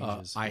 Huge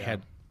changes. I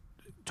had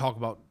talk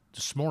about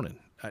this morning.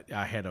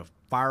 I had a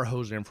fire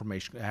hose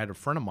information. I had a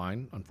friend of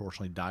mine,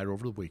 unfortunately, died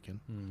over the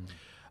weekend,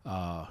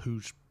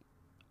 who's,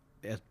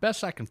 as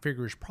best I can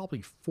figure, is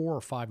probably 4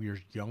 or 5 years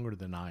younger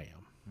than I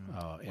am.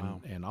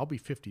 Wow. And I'll be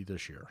 50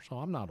 this year, so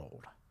I'm not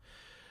old.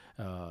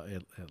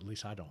 At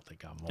least I don't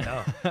think I'm old.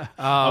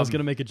 I was going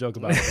to make a joke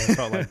about it, but I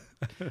felt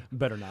like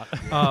better not.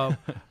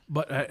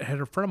 But I had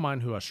a friend of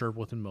mine who I served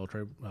with in the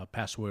military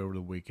passed away over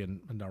the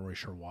weekend. I'm not really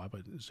sure why,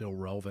 but it's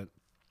irrelevant.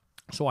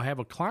 So I have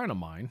a client of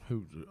mine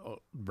who's a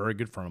very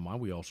good friend of mine.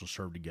 We also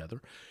served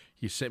together.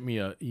 He sent me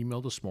an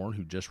email this morning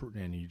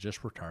he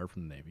just retired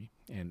from the Navy,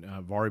 and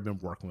I've already been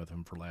working with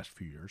him for the last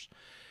few years.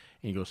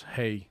 And he goes,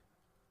 hey,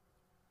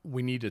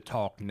 we need to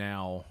talk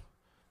now,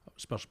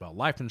 especially about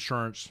life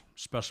insurance,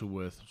 especially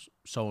with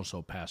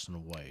so-and-so passing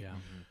away. Yeah.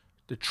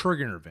 The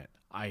triggering event.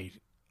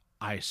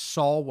 I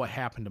saw what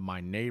happened to my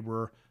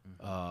neighbor,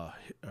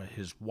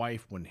 his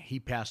wife, when he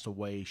passed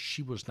away.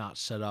 She was not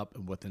set up,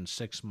 and within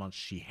 6 months,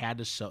 she had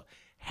to sell,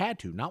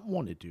 not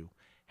wanted to,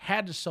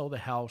 had to sell the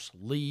house,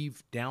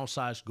 leave,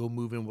 downsize, go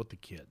move in with the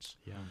kids.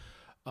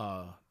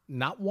 Yeah.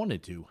 Not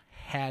wanted to,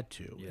 had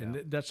to. Yeah.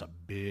 And that's a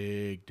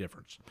big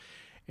difference.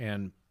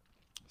 And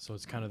So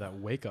it's kind of that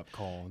wake up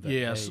call. That,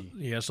 yes, hey,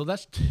 yeah. So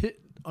that's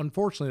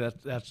unfortunately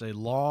that's a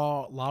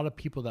lot of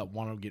people that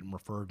want to get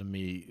referred to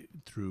me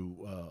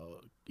through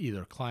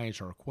either clients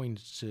or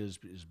acquaintances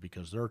is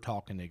because they're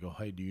talking. They go,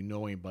 "Hey, do you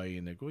know anybody?"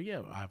 And they go,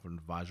 "Yeah, I have an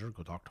advisor.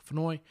 Go talk to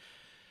Fenoy."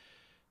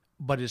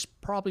 But it's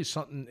probably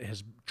something that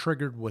has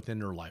triggered within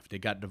their life. They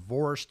got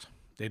divorced.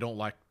 They don't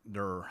like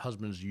their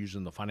husband's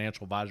using the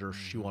financial advisor.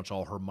 She wants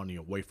all her money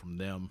away from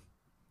them.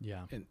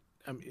 yeah. And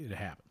I mean, it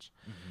happens.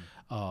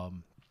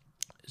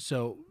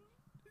 So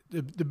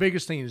the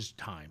biggest thing is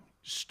time.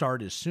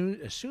 Start as soon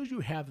as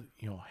you have,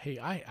 you know, hey,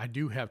 I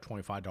do have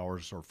 $25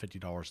 or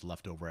 $50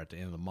 left over at the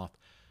end of the month.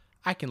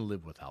 I can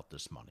live without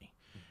this money,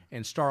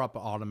 and start up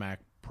an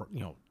automatic,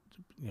 you know,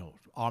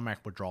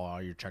 automatic withdrawal out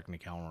of your checking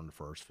account on the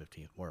 1st,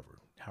 15th,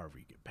 however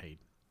you get paid.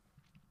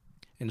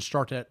 And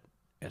start that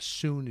as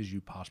soon as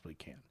you possibly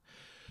can.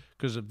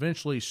 Because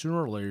eventually,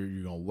 sooner or later,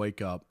 you're going to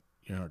wake up,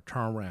 you're going to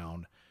turn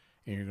around,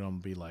 and you're going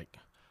to be like,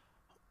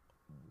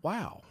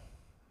 wow,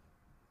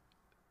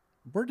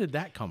 where did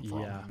that come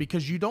from? Yeah.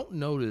 Because you don't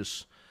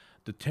notice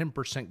the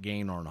 10%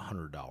 gain on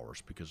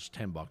 $100 because it's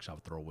 $10. I'll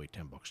throw away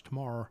 $10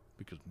 tomorrow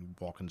because we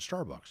walk into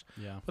Starbucks.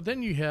 Yeah. But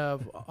then you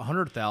have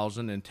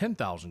 100,000 and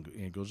 10,000,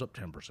 and it goes up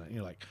 10%. And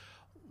you're like,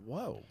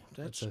 whoa,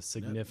 That's a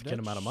significant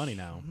amount of money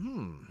now.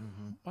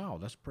 Wow,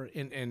 that's pretty.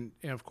 And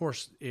of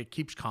course, it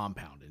keeps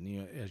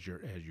compounding. As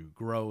you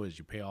grow, as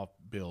you pay off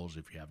bills,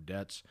 if you have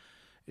debts,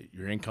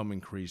 your income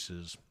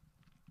increases.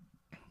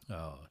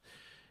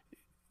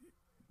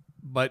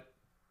 But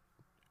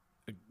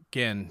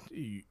again,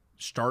 you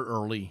start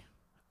early.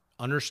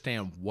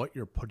 Understand what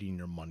you're putting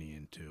your money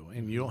into,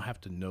 and you don't have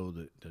to know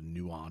the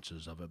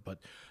nuances of it. But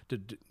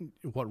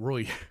what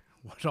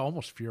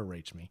almost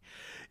infuriates me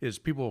is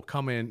people will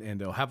come in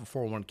and they'll have a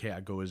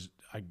 401k.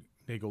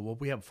 They go, well,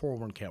 we have a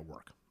 401k at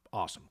work.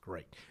 Awesome,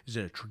 great. Is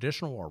it a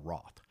traditional or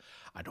Roth?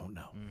 I don't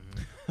know.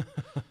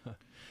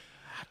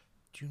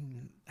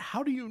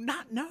 How do you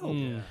not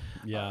know?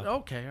 Yeah.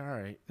 Okay, all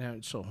right. Now,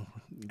 so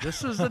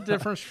this is the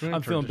difference between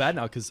I'm feeling bad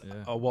now because,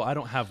 well, I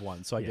don't have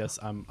one, so I guess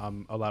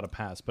I'm allowed to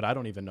pass. But I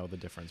don't even know the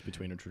difference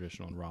between a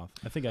traditional and Roth.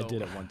 I think I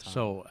did at one time.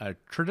 So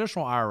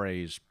traditional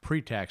IRAs,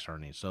 pre-tax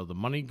earnings. So the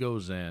money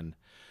goes in.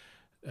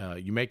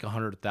 You make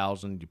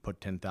 $100,000. You put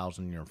 $10,000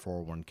 in your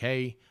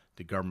 401k.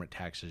 The government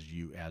taxes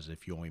you as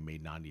if you only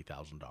made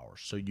 $90,000.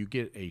 So you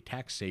get a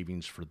tax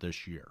savings for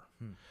this year.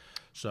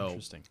 So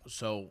Interesting.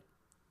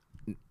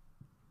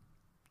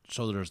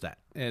 So there's that,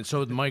 and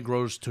so the money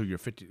grows to your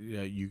 50.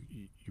 You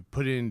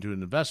put it into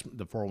an investment,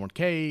 the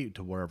 401k,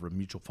 to wherever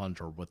mutual funds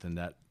are within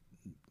that,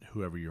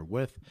 whoever you're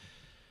with,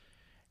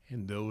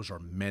 and those are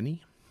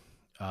many.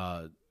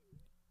 You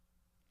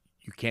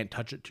can't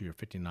touch it to your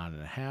 59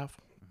 and a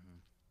half.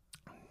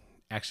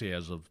 Actually,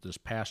 as of this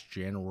past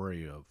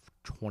January of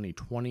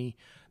 2020,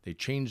 they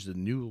changed the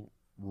new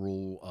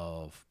rule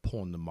of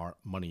pulling the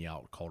money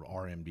out called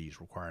RMDs,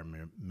 required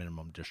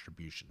minimum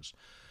distributions.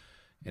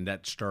 And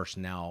that starts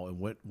now, and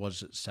what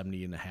was it,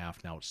 70 and a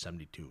half, now it's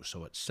 72.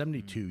 So at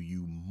 72,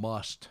 you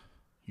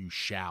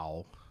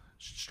shall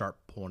start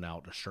pulling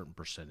out a certain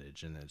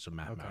percentage, and it's a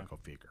mathematical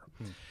figure.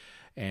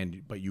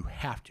 But you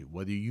have to,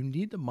 whether you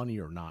need the money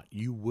or not,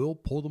 you will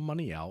pull the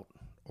money out,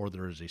 or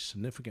there is a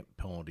significant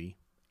penalty,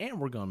 and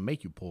we're going to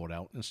make you pull it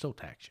out and still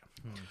tax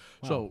you.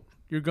 So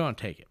you're going to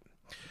take it.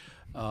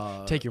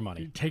 Take your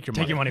money. Take your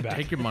money back.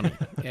 Take your money.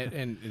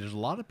 and there's a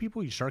lot of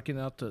people, you start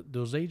getting out to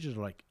those ages,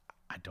 are like,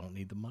 I don't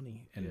need the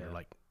money. And they're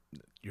like,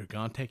 you're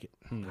going to take it.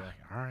 Like,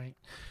 all right.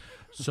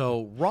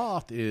 So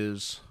Roth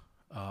is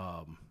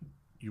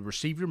you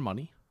receive your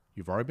money.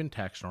 You've already been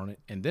taxed on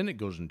it. And then it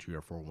goes into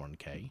your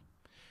 401k.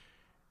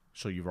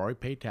 So you've already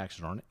paid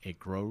taxes on it. It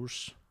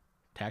grows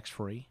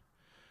tax-free.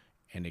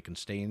 And it can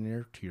stay in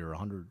there to your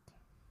 100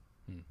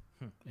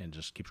 and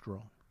just keeps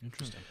growing.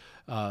 Interesting.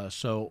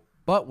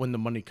 But when the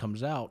money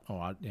comes out,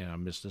 I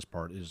missed this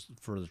part, is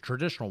for the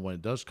traditional, when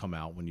it does come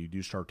out, when you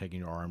do start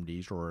taking your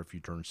RMDs, or if you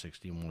turn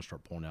 60 and want to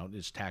start pulling out,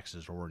 it's taxed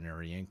as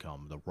ordinary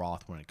income. The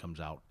Roth, when it comes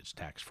out, it's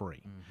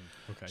tax-free.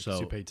 Okay, so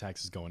you pay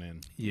taxes going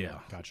in. Yeah.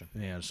 Gotcha.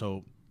 Yeah,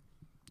 so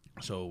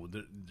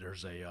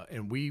there's a,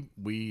 and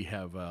we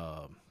have,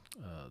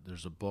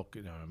 there's a book,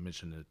 I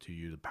mentioned it to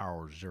you, The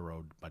Power of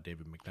Zero by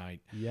David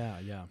McKnight.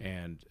 Yeah.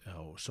 And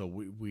so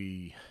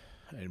we've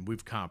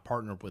kind of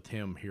partnered with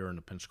him here in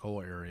the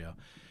Pensacola area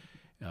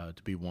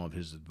to be one of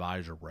his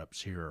advisor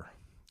reps here.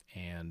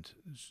 And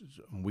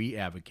we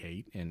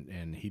advocate,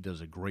 and he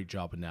does a great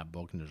job in that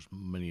book, and there's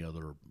many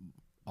other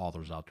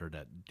authors out there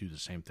that do the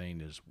same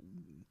thing, is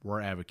we're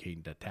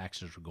advocating that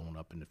taxes are going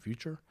up in the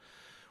future.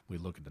 We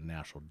look at the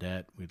national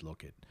debt. We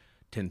look at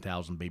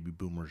 10,000 baby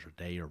boomers a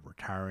day are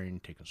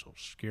retiring, taking Social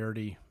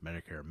Security,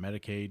 Medicare,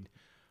 Medicaid.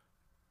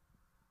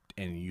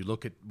 And you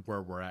look at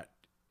where we're at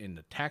in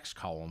the tax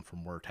column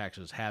from where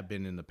taxes have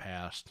been in the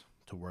past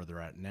to where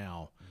they're at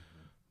now.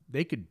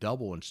 They could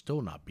double and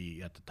still not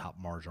be at the top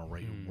marginal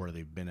rate where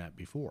they've been at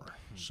before.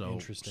 So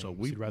Interesting. So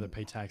we'd rather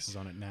pay taxes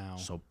on it now.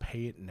 So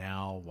pay it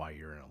now while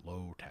you're in a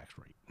low tax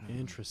rate.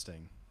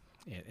 Interesting.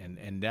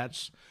 And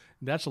that's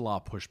a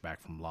lot of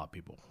pushback from a lot of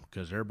people,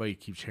 because everybody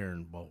keeps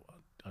hearing, well,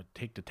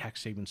 take the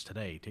tax savings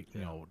today.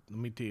 Let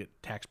me take a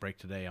tax break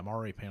today. I'm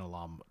already paying a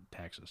lot of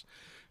taxes.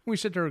 And we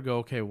sit there and go,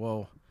 okay,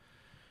 well,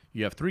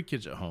 you have 3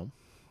 kids at home,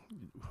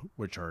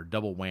 which are a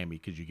double whammy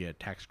because you get a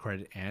tax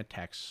credit and a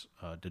tax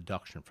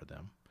deduction for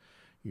them.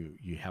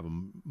 You have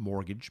a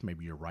mortgage,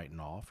 maybe you're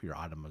writing off, you're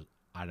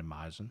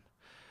itemizing.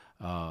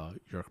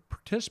 You're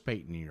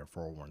participating in your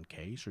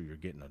 401k, so you're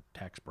getting a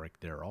tax break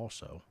there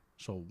also.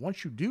 So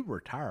once you do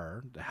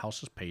retire, the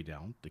house is paid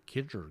down. The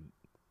kids are,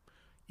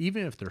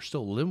 even if they're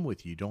still living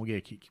with you, don't get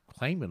to keep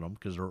claiming them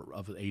because they're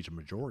of the age of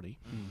majority.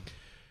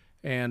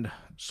 And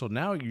so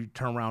now you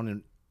turn around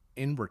and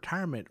in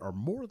retirement are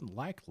more than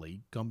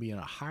likely going to be in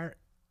a higher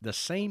the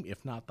same,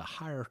 if not the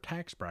higher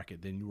tax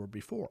bracket than you were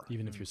before.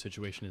 Even if your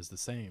situation is the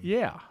same.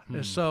 Yeah.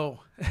 And so,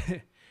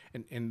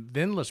 and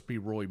then let's be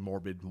really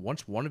morbid.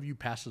 Once one of you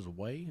passes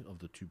away, of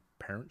the two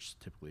parents,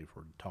 typically if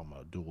we're talking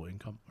about dual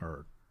income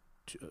or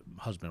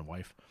husband and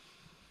wife,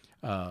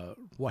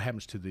 what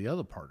happens to the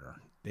other partner?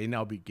 They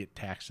now get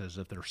taxed as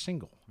if they're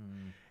single.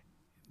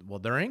 Well,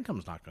 their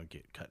income's not going to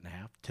get cut in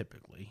half,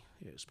 typically,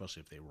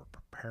 especially if they were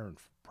preparing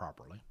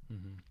properly.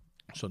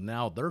 So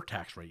now their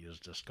tax rate has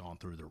just gone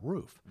through the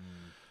roof.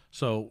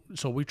 So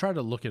we try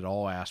to look at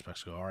all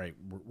aspects. Go, all right,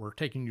 we're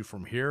taking you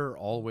from here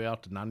all the way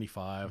out to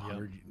 95,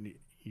 100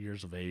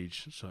 years of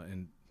age. So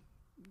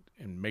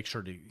and make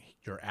sure that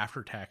your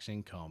after-tax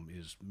income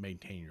is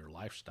maintaining your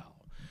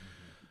lifestyle.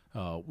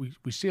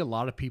 We see a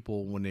lot of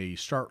people when they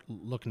start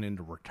looking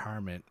into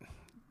retirement,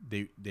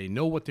 they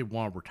know what they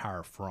want to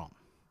retire from.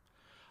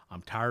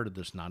 I'm tired of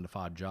this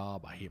 9-to-5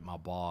 job. I hate my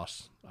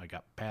boss. I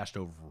got passed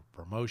over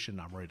for promotion.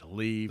 I'm ready to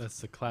leave.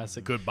 That's the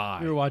classic.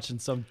 Goodbye. We were watching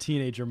some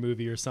teenager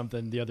movie or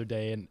something the other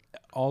day, and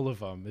all of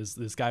them is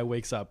this guy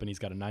wakes up and he's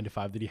got a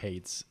 9-to-5 that he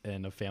hates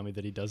and a family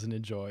that he doesn't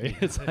enjoy.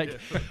 It's like,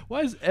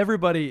 why is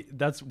everybody?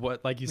 That's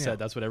what, like you said,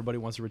 that's what everybody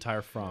wants to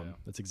retire from.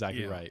 That's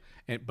exactly right.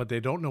 But they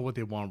don't know what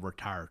they want to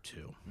retire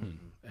to,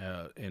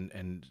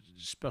 and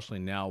especially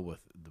now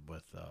with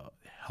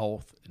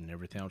health and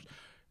everything else.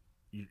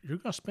 You're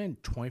going to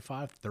spend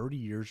 25, 30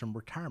 years in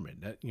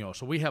retirement.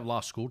 So we have a lot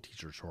of school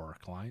teachers who are our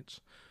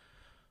clients.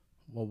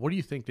 Well, what do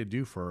you think they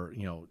do for,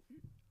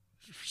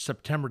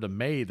 September to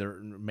May,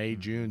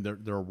 June,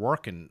 they're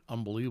working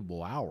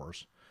unbelievable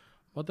hours.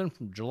 But then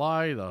from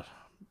July to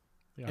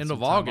end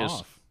of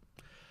August,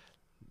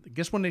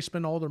 guess when they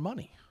spend all their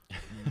money?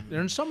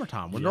 They're in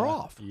summertime when they're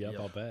off. Yep,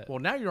 I'll bet. Well,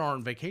 now you're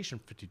on vacation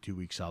 52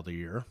 weeks out of the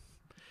year.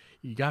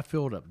 You got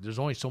filled up. There's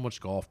only so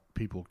much golf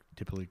people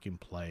typically can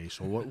play.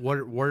 So what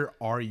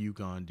are you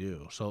gonna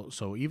do?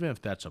 So even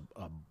if that's a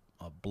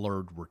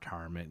blurred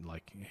retirement,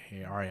 like,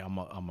 hey, all right, I'm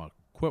gonna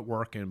quit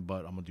working, but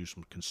I'm gonna do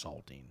some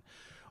consulting,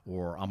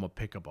 or I'm gonna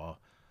pick up a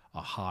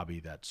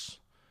hobby that's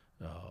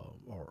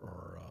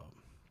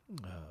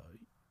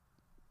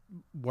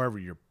wherever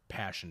your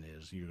passion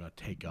is, you're gonna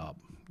take up.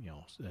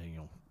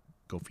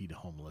 Go feed the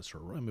homeless, or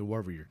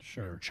wherever your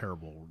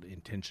charitable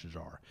intentions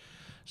are.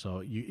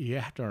 So you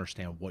have to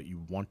understand what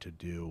you want to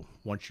do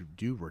once you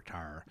do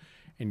retire,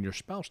 and your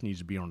spouse needs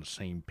to be on the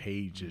same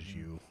page as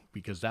you,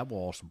 because that will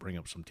also bring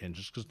up some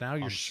tensions. Because now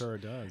I'm sure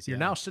it does. You're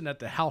now sitting at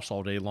the house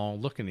all day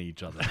long looking at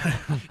each other.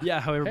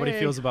 How everybody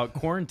feels about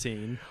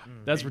quarantine.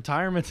 That's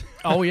retirement.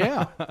 Oh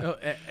yeah,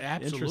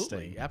 absolutely,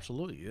 Interesting.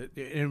 Absolutely.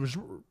 It was.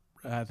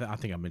 I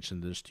think I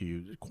mentioned this to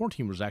you.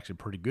 Quarantine was actually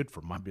pretty good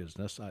for my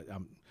business.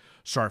 I'm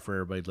sorry for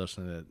everybody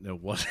listening that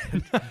it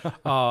wasn't.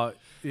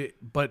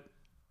 But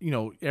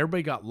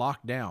everybody got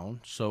locked down,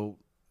 so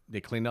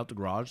they cleaned out the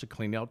garage, they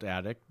cleaned out the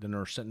attic. Then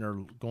they're sitting there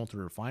going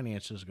through their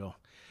finances, go,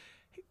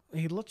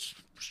 hey, let's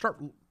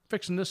start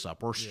fixing this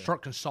up, or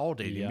start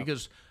consolidating,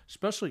 because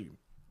especially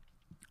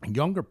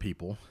younger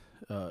people,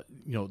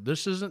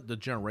 this isn't the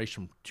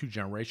generation 2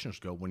 generations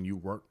ago when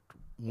you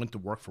went to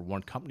work for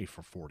one company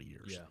for 40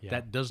 years.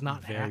 That does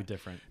not happen. Very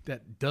different.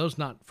 That does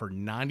not, for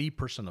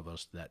 90% of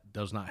us, that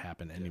does not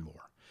happen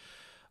anymore.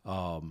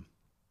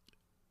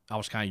 I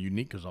was kind of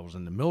unique because I was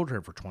in the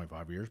military for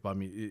 25 years, but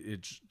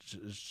it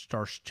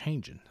starts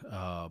changing.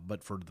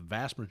 But for the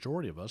vast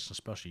majority of us,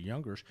 especially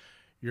youngers,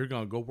 you're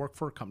going to go work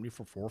for a company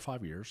for 4 or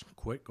 5 years,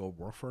 quit, go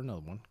work for another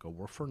one,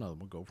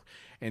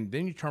 and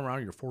then you turn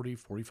around, you're 40,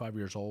 45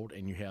 years old,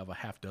 and you have a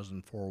half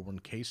dozen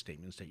 401k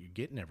statements that you're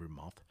getting every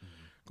month,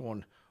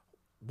 going,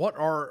 what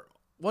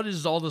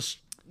is all this?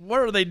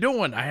 What are they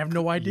doing? I have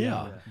no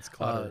idea. It's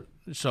cluttered.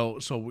 So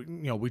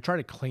we try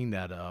to clean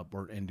that up,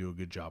 and do a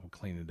good job of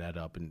cleaning that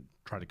up, and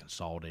try to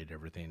consolidate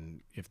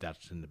everything if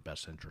that's in the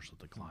best interest of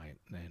the client,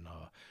 and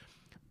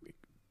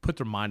put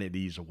their mind at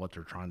ease of what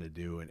they're trying to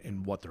do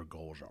and what their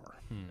goals are.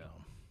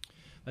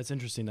 That's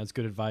interesting. That's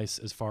good advice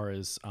as far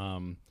as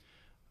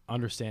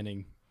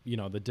understanding,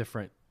 the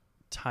different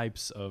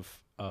types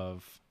of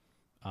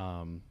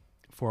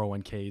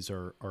 401ks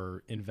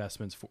or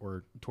investments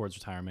towards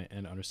retirement,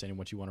 and understanding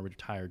what you want to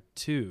retire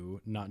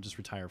to, not just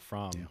retire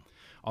from.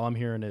 All I'm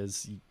hearing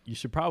is you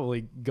should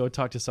probably go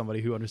talk to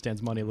somebody who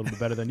understands money a little bit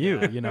better than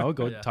you.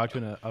 Go talk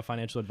to a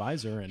financial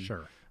advisor, and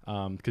sure,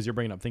 because you're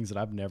bringing up things that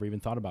I've never even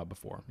thought about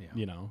before.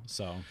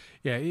 So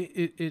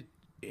it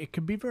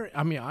could be very.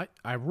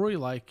 I really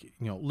like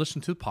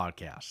listen to the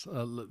podcast.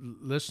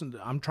 Listen,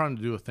 I'm trying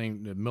to do a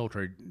thing. The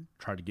military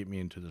tried to get me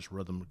into this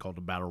rhythm called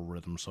the battle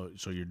rhythm. So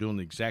you're doing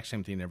the exact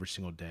same thing every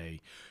single day.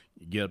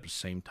 You get up at the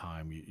same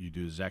time. You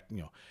do the exact.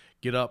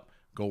 Get up,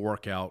 go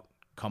work out,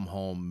 come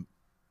home,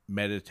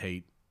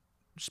 meditate,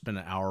 spend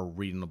an hour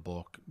reading a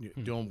book,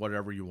 doing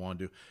whatever you want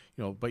to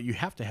do. But you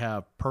have to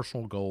have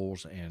personal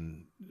goals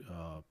and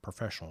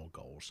professional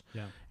goals.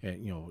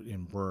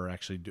 And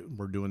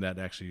we're doing that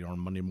actually on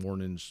Monday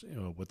mornings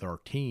with our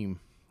team.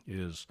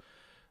 Is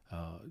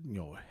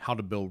how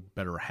to build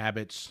better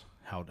habits,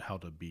 how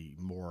to be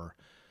more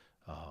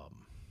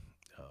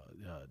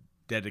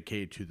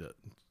dedicated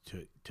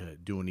to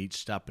doing each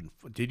step. And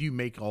did you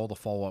make all the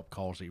follow-up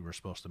calls that you were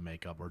supposed to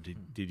make up, or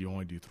did you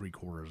only do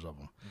 3/4 of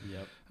them?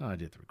 Yep. Oh, I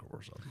did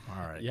 3/4 of them.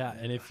 All right. Yeah,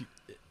 and if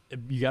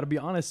you got to be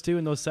honest too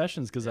in those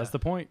sessions, because that's the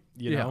point,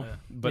 you know. Yeah.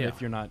 But Yeah.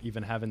 if you're not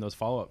even having those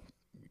follow-up,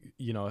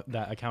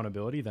 that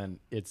accountability, then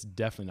it's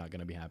definitely not going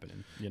to be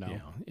happening.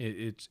 Yeah,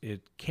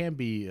 it can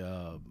be,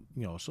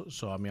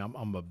 So I mean,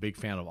 I'm a big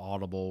fan of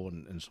Audible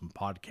and some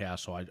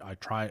podcasts. So I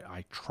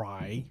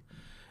try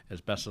as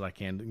best as I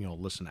can,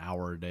 listen an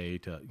hour a day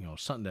to,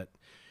 something that,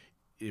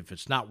 if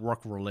it's not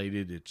work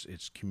related,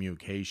 it's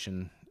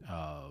communication.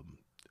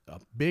 A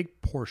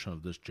big portion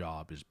of this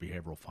job is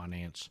behavioral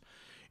finance.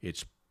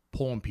 It's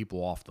pulling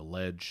people off the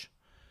ledge.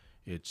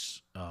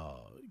 It's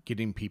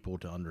getting people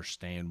to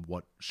understand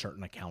what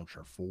certain accounts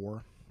are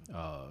for.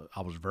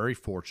 I was very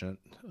fortunate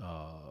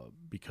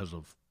because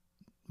of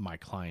my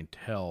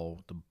clientele.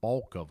 The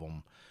bulk of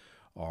them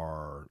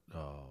are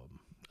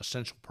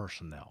essential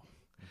personnel.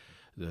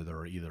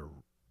 They're either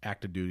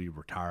active duty,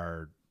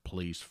 retired,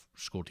 police,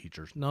 school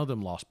teachers. None of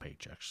them lost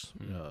paychecks.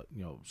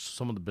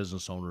 Some of the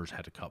business owners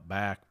had to cut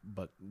back,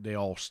 but they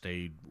all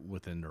stayed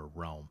within their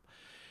realm.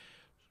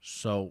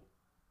 So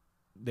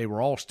they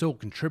were all still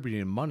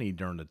contributing money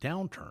during the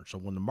downturn. So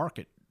when the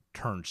market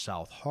turned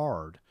south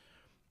hard,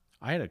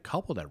 I had a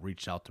couple that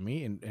reached out to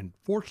me, and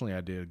fortunately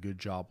I did a good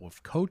job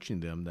of coaching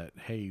them that,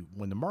 hey,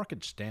 when the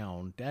market's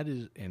down,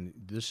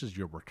 this is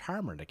your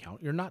retirement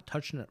account, you're not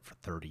touching it for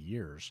 30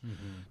 years.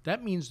 Mm-hmm.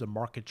 That means the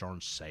markets are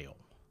on sale.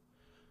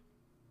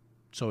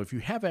 So if you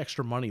have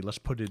extra money, let's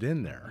put it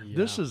in there. Yeah.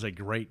 This is a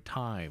great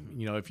time.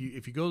 If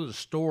you go to the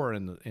store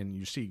and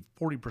you see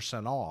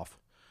 40% off,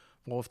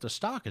 well, if the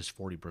stock is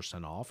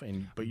 40% off,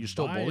 but you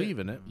still believe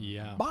in it,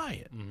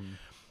 buy it. Mm-hmm.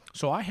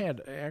 So I'm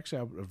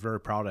very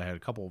proud. I had a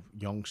couple of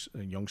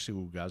young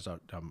single guys that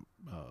I'm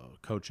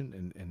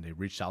coaching, and they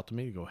reached out to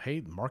me to go,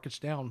 hey, the market's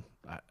down.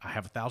 I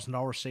have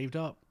 $1,000 saved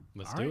up.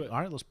 Let's do it. All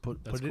right, let's put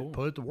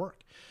it to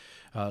work.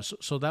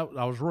 So that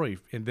I was really,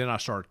 and then I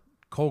started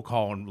cold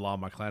calling a lot of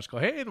my clients. Go,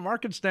 hey, the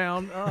market's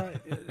down. All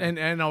right,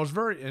 and I was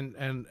very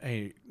and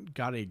I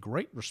got a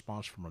great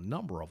response from a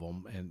number of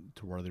them, and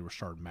to where they were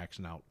starting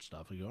maxing out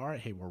stuff. They go, all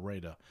right, hey, we're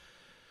ready to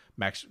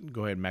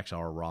go ahead and max out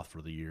our Roth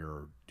for the year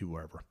or do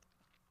whatever.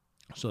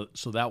 So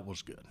that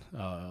was good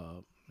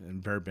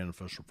and very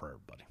beneficial for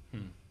everybody.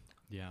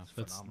 Yeah,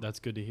 that's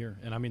good to hear.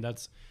 And I mean,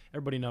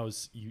 everybody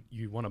knows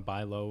you want to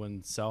buy low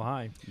and sell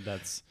high.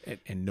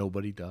 And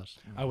nobody does.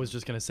 I was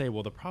just gonna say,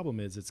 well, the problem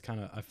is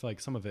I feel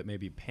like some of it may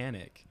be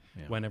panic.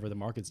 Yeah. Whenever the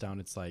market's down,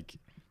 it's like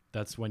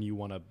that's when you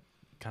want to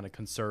kind of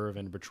conserve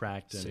and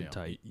retract and sit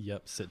tight.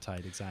 Yep, sit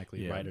tight.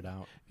 Exactly. Yeah. Write it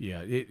out.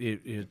 Yeah,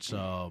 it's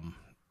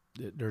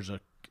there's a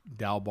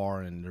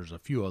Dalbar and there's a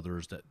few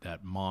others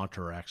that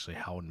monitor actually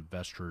how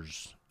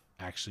investors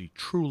actually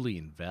truly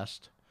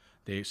invest.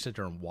 They sit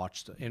there and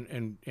watch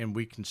and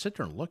we can sit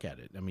there and look at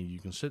it. I mean, you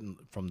can sit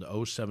from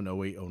the 07,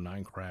 08,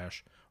 09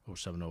 crash,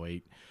 07,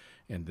 08,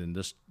 and then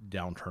this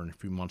downturn a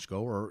few months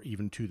ago, or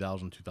even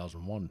 2000,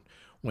 2001,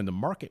 when the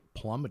market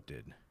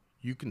plummeted,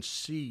 you can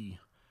see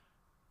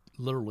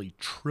literally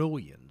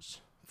trillions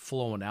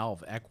flowing out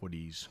of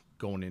equities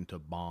going into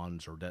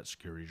bonds or debt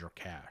securities or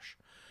cash.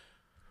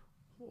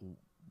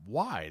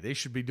 Why? They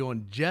should be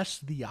doing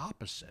just the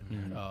opposite.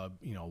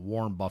 Mm-hmm.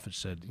 Warren Buffett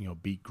said,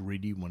 be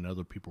greedy when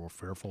other people are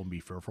fearful, and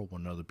be fearful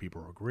when other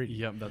people are greedy.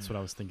 Yep, that's what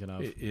I was thinking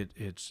of.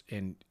 It's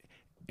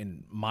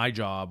and my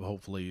job,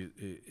 hopefully,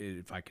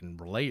 if I can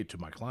relate it to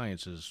my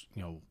clients, is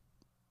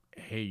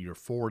hey, you're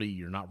 40,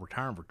 you're not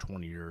retiring for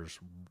 20 years.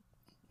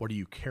 What do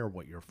you care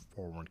what your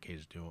 401k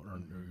is doing or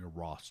your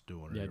Roth's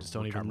doing? Yeah, just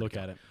don't even look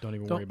at it. Don't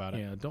even worry about it.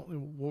 Yeah,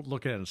 we'll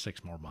look at it in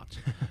 6 more months,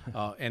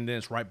 and then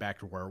it's right back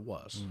to where it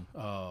was.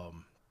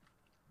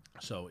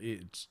 So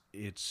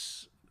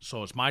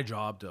it's my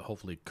job to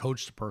hopefully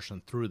coach the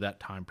person through that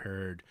time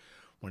period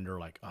when they're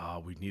like,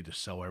 we need to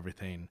sell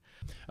everything.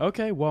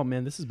 Okay, well,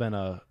 man, this has been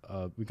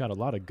we got a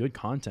lot of good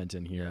content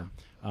in here,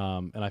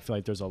 and I feel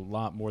like there's a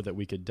lot more that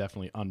we could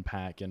definitely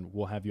unpack, and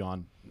we'll have you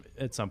on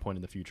at some point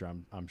in the future.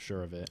 I'm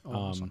sure of it.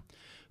 Awesome.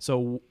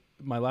 So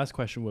my last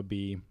question would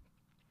be,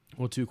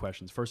 well, 2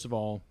 questions. First of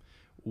all,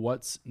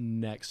 what's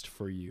next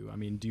for you? I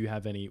mean, do you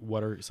have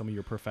what are some of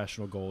your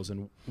professional goals,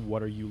 and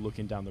what are you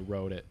looking down the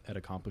road at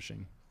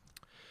accomplishing?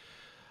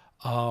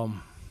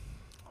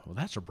 Well,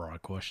 that's a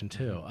broad question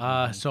too.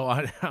 So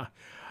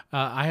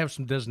I have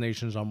some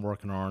designations I'm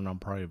working on. I'm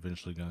probably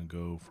eventually going to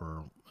go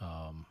for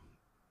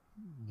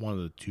one of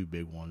the 2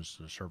 big ones,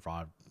 the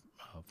certified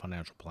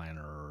financial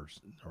planner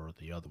or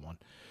the other one.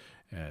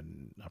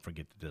 And I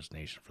forget the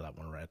designation for that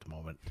one right at the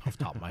moment off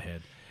the top of my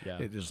head. Yeah.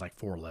 It is like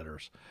 4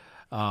 letters.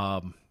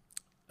 I'm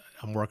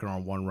working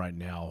on one right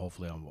now.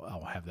 Hopefully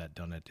I'll have that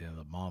done at the end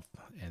of the month.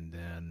 And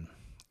then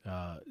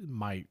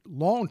my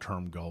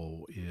long-term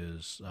goal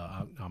is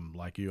I'm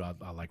like you.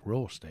 I like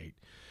real estate.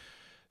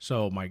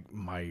 So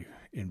my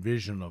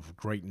envision of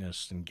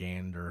greatness and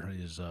grandeur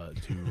is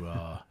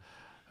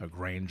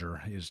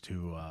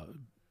to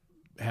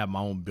have my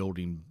own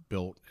building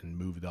built and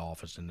move the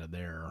office into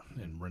there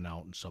and rent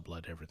out and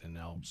sublet everything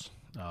else.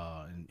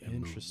 And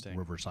Interesting.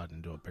 move Riverside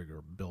into a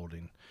bigger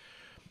building.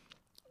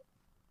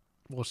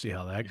 We'll see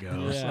how that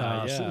goes.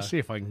 Yeah. See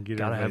if I can get it.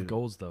 Gotta have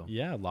goals though.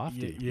 Yeah,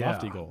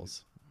 lofty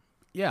goals.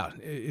 Yeah,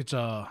 it's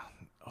I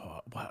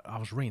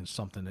was reading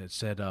something that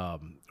said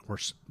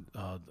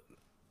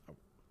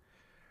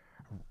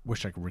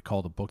wish I could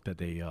recall the book that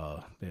they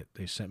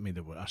sent me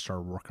that I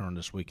started working on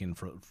this weekend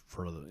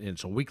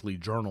it's a weekly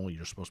journal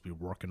you're supposed to be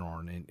working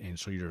on, and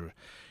so it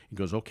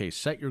goes, okay,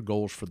 set your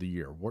goals for the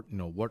year. What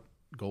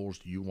goals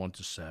do you want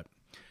to set?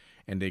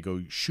 And they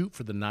go, shoot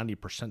for the 90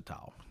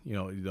 percentile.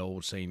 The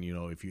old saying,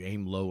 if you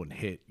aim low and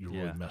hit, you're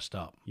really messed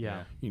up.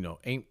 Yeah.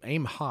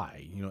 Aim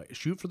high.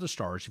 Shoot for the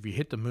stars. If you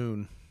hit the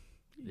moon,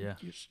 Yeah.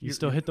 You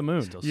still hit the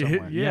moon. Still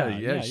somewhere.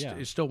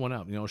 It still went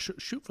up.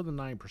 Shoot for the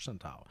 9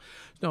 percentile.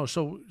 No,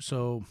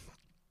 so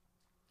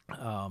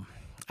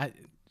I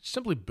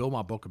simply build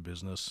my book of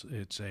business.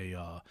 It's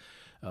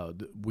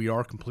we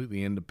are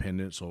completely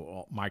independent, so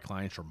all my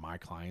clients are my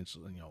clients.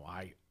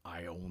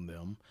 I own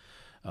them.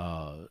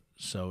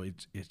 So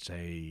it's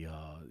I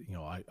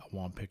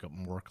want to pick up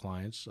more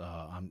clients.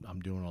 I'm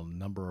doing a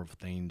number of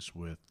things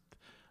with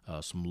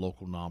some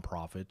local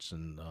nonprofits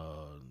and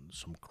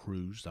some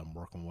crews that I'm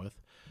working with.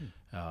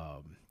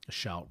 A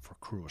shout for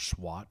Crew of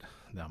SWAT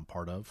that I'm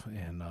part of,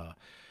 and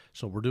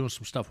so we're doing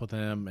some stuff with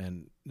them,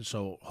 and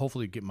so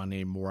hopefully get my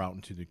name more out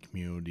into the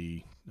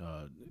community.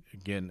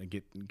 Again,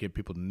 get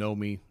people to know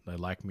me, they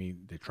like me,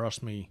 they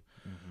trust me.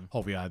 Mm-hmm.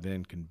 Hopefully, I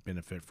then can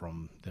benefit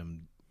from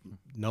them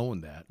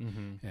knowing that,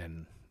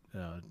 and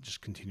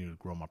just continue to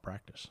grow my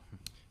practice.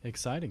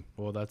 Exciting.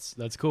 Well,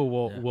 that's cool.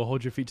 We'll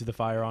hold your feet to the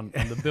fire on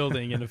the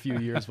building in a few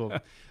years. We'll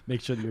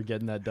make sure that you're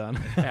getting that done.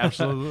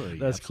 Absolutely.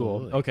 That's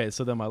cool. Okay,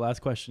 so then my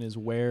last question is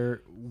where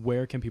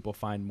can people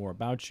find more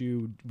about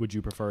you? Would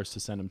you prefer us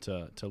to send them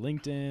to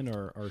LinkedIn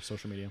or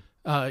social media?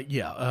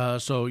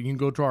 So you can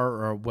go to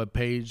our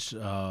webpage,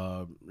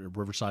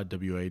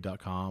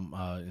 riversidewa.com,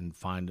 and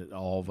find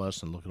all of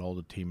us and look at all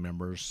the team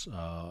members,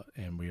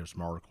 and we have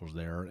some articles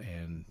there.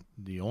 And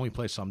the only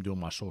place I'm doing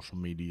my social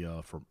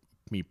media for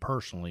me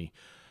personally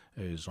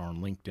is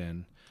on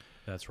LinkedIn.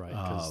 That's right,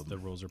 because the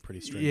rules are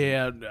pretty strict.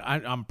 Yeah,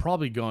 I'm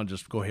probably going to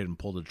just go ahead and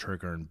pull the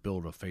trigger and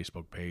build a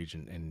Facebook page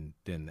and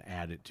then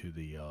add it to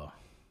the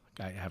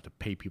I have to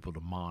pay people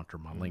to monitor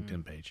my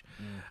LinkedIn page.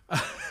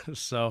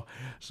 So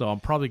I'm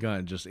probably going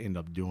to just end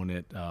up doing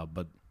it.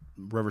 But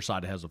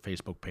Riverside has a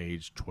Facebook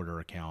page, Twitter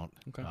account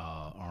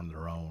on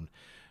their own.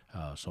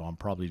 So I'm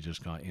probably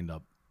just going to end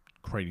up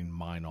creating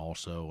mine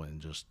also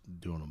and just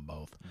doing them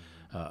both.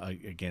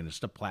 Again, it's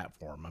the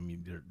platform. I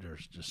mean,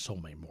 there's just so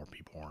many more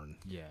people on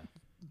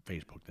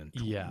Facebook than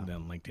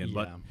LinkedIn.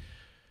 But,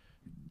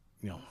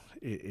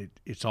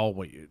 it's all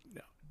what you...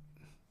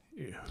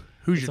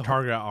 Who's your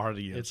target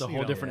audience? It's a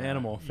whole different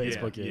animal.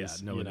 Facebook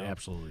is. Yeah,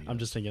 absolutely. I'm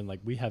just thinking,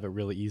 we have it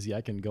really easy. I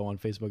can go on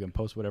Facebook and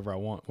post whatever I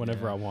want,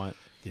 whenever I want.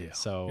 Yeah.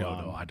 So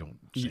no, I don't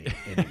say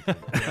anything.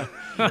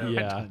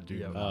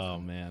 Oh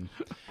man.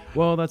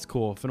 Well, that's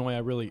cool,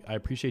 Fenoi. I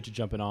appreciate you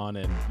jumping on,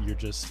 and you're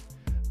just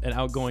an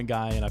outgoing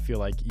guy, and I feel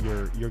like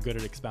you're good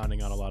at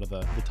expounding on a lot of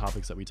the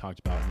topics that we talked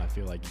about, and I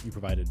feel like you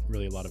provided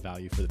really a lot of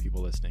value for the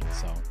people listening.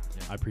 So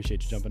I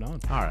appreciate you jumping on.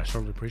 All right, I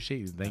certainly appreciate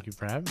you. Thank you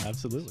for having me.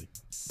 Absolutely.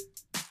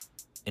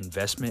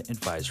 Investment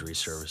advisory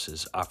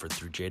services offered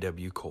through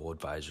JW Cole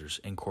Advisors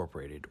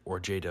Incorporated, or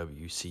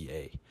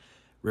JWCA.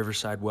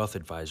 Riverside Wealth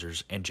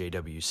Advisors and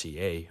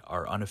JWCA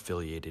are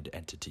unaffiliated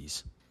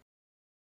entities.